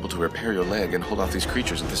not be able to repair your leg and hold off these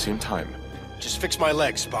creatures at the same time. Just fix my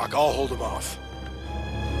leg, Spock. I'll hold them off.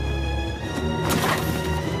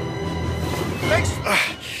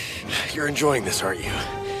 Thanks. You're enjoying this, aren't you?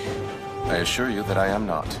 I assure you that I am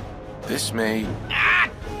not. This may...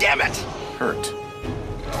 Damn it! hurt.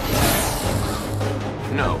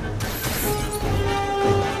 No.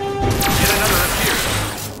 Yet another appears.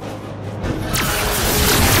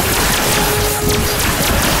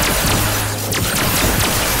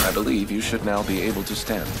 I believe you should now be able to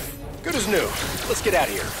stand. Good as new. Let's get out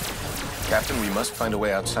of here. Captain, we must find a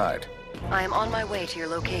way outside. I am on my way to your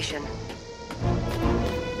location.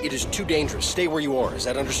 It is too dangerous. Stay where you are. Is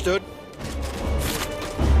that understood?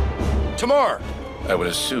 Tamar! I would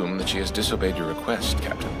assume that she has disobeyed your request,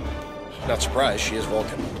 Captain. Not surprised. She is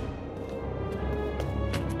Vulcan.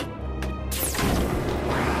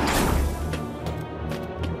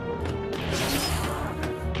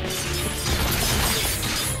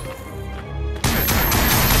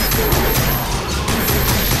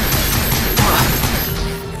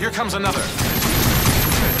 Here comes another.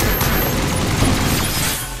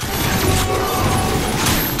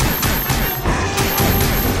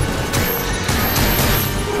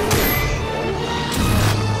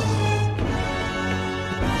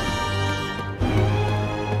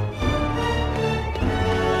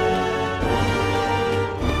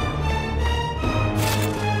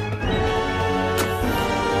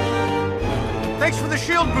 Thanks for the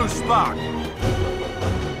shield boost, Spock!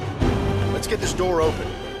 Let's get this door open.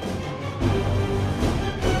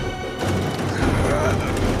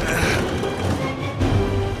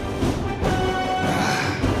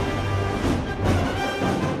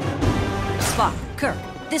 Spock, Kirk,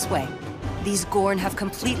 this way. These Gorn have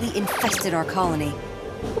completely infested our colony.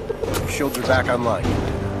 Shields are back online.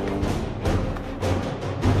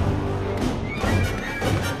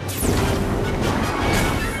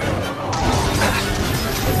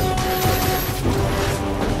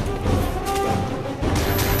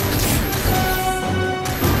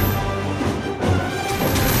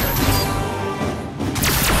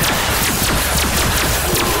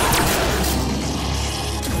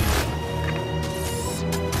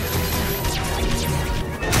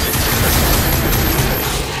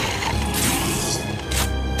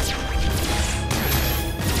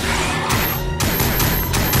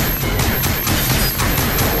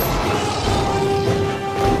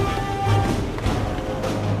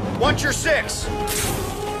 Watch your six!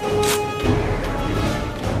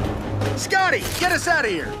 Scotty, get us out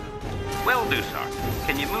of here! Will do, sir.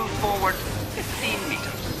 Can you move forward 15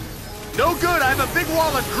 meters? No good, I have a big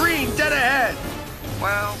wall of green dead ahead!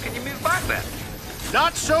 Well, can you move back then?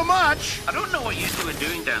 Not so much! I don't know what you two are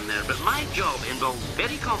doing down there, but my job involves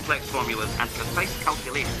very complex formulas and precise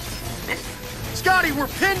calculations. Scotty, we're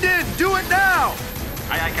pinned in! Do it now!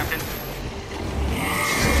 Aye, aye, Captain.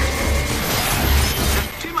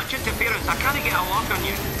 Too much interference. I can't get a lock on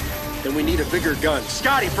you. Then we need a bigger gun.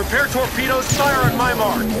 Scotty, prepare torpedoes, fire on my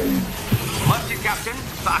mark. Love you, Captain,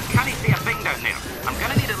 but I can't see a thing down there. I'm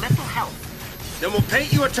gonna need a little help. Then we'll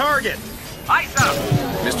paint you a target. Aye, sir.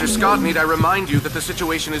 Mr. Scott, need I remind you that the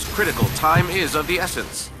situation is critical. Time is of the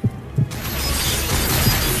essence.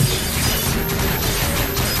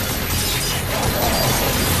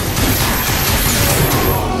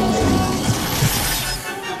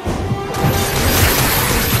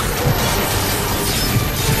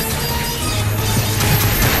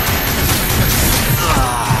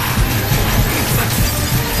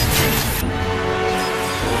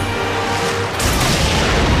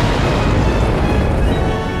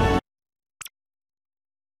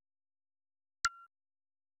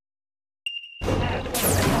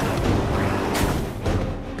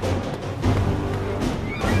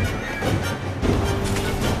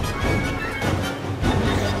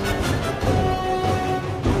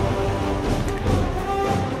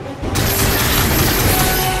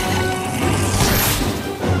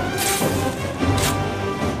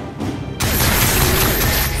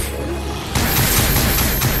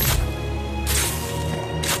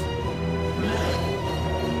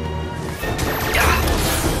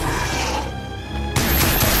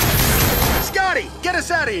 Get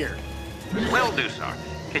us out of here! Will do, sir.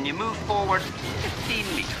 Can you move forward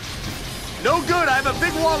 15 meters? No good, I have a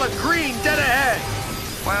big wall of green dead ahead!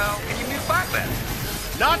 Well, can you move back then?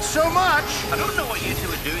 Not so much! I don't know what you two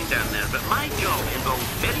are doing down there, but my job involves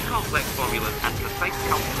very complex formulas and precise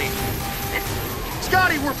calculations.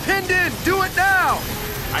 Scotty, we're pinned in! Do it now!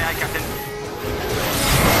 Aye, aye, Captain.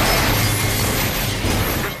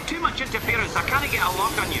 There's too much interference. I can't get a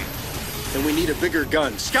lock on you. Then we need a bigger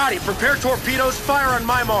gun. Scotty, prepare torpedoes. Fire on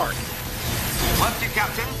my mark. Love to,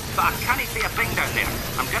 Captain, but I can't see a thing down there.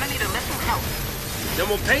 I'm gonna need a little help. Then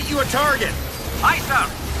we'll paint you a target. Aye, sir.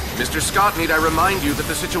 Mr. Scott, need I remind you that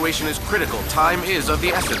the situation is critical. Time is of the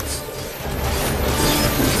essence.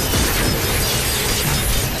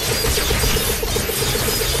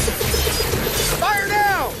 Fire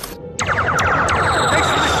now! Thanks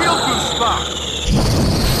for the shield boost, Spock.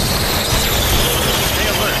 Stay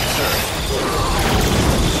alert, sir.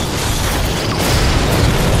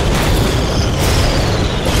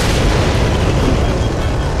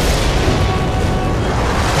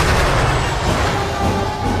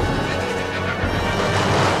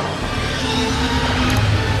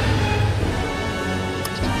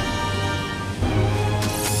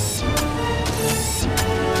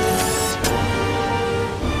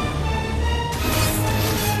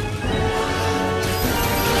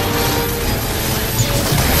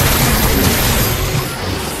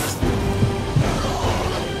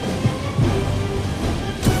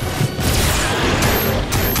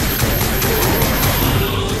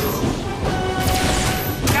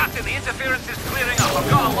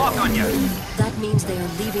 That means they are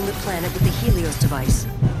leaving the planet with the Helios device.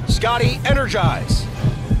 Scotty, energize!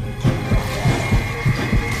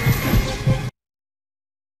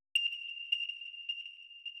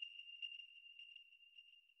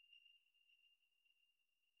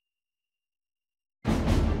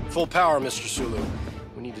 Full power, Mr. Sulu.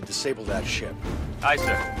 We need to disable that ship. Aye,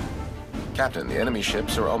 sir. Captain, the enemy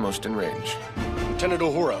ships are almost in range. Lieutenant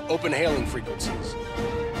Uhura, open hailing frequencies.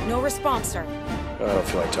 No response, sir. I don't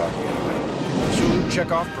feel like talking anyway. Sulu,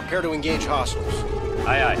 check off, prepare to engage hostiles.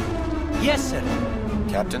 Aye, aye. Yes, sir.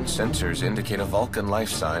 Captain, sensors indicate a Vulcan life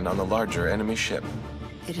sign on the larger enemy ship.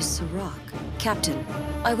 It is Sirach. Captain,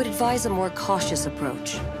 I would advise a more cautious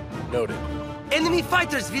approach. Noted. Enemy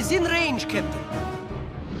fighters within range, Captain.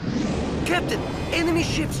 Captain, enemy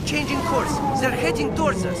ships changing course. They're heading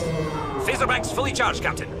towards us. Phaser banks fully charged,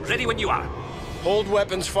 Captain. Ready when you are. Hold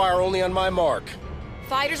weapons, fire only on my mark.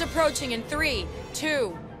 Fighters approaching in 3,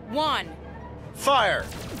 2, 1. Fire!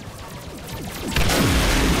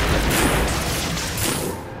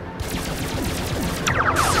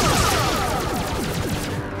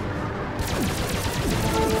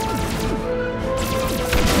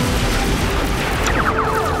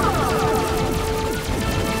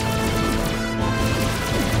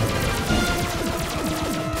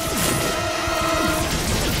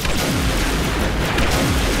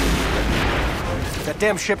 That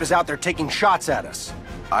damn ship is out there taking shots at us.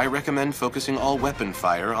 I recommend focusing all weapon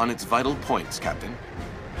fire on its vital points, Captain.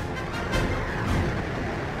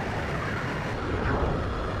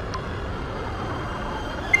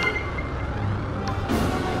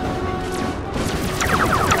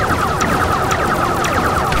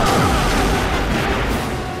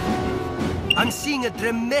 I'm seeing a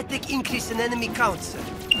dramatic increase in enemy count, sir.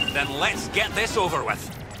 Then let's get this over with.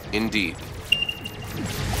 Indeed.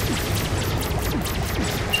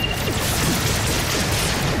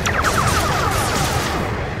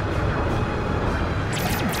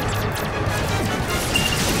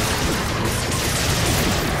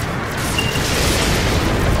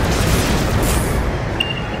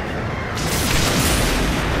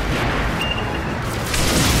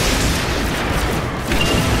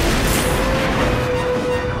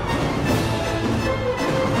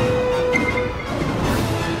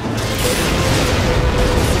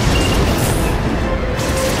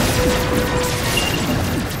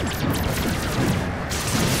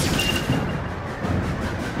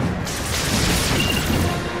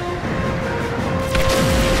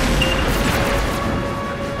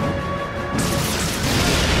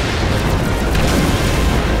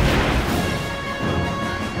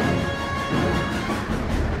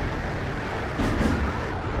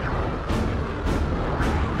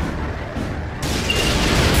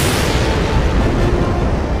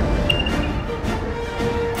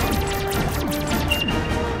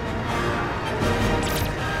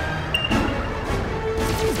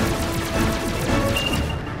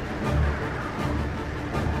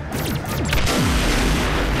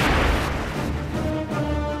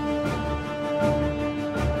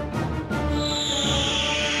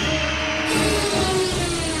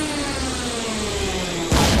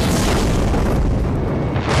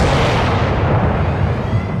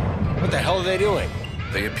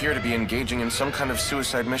 They appear to be engaging in some kind of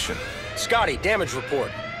suicide mission. Scotty, damage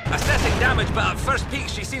report. Assessing damage, but at first peek,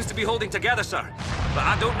 she seems to be holding together, sir. But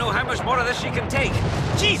I don't know how much more of this she can take.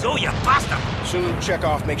 Jeez, oh, you bastard! Soon check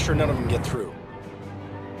off, make sure none of them get through.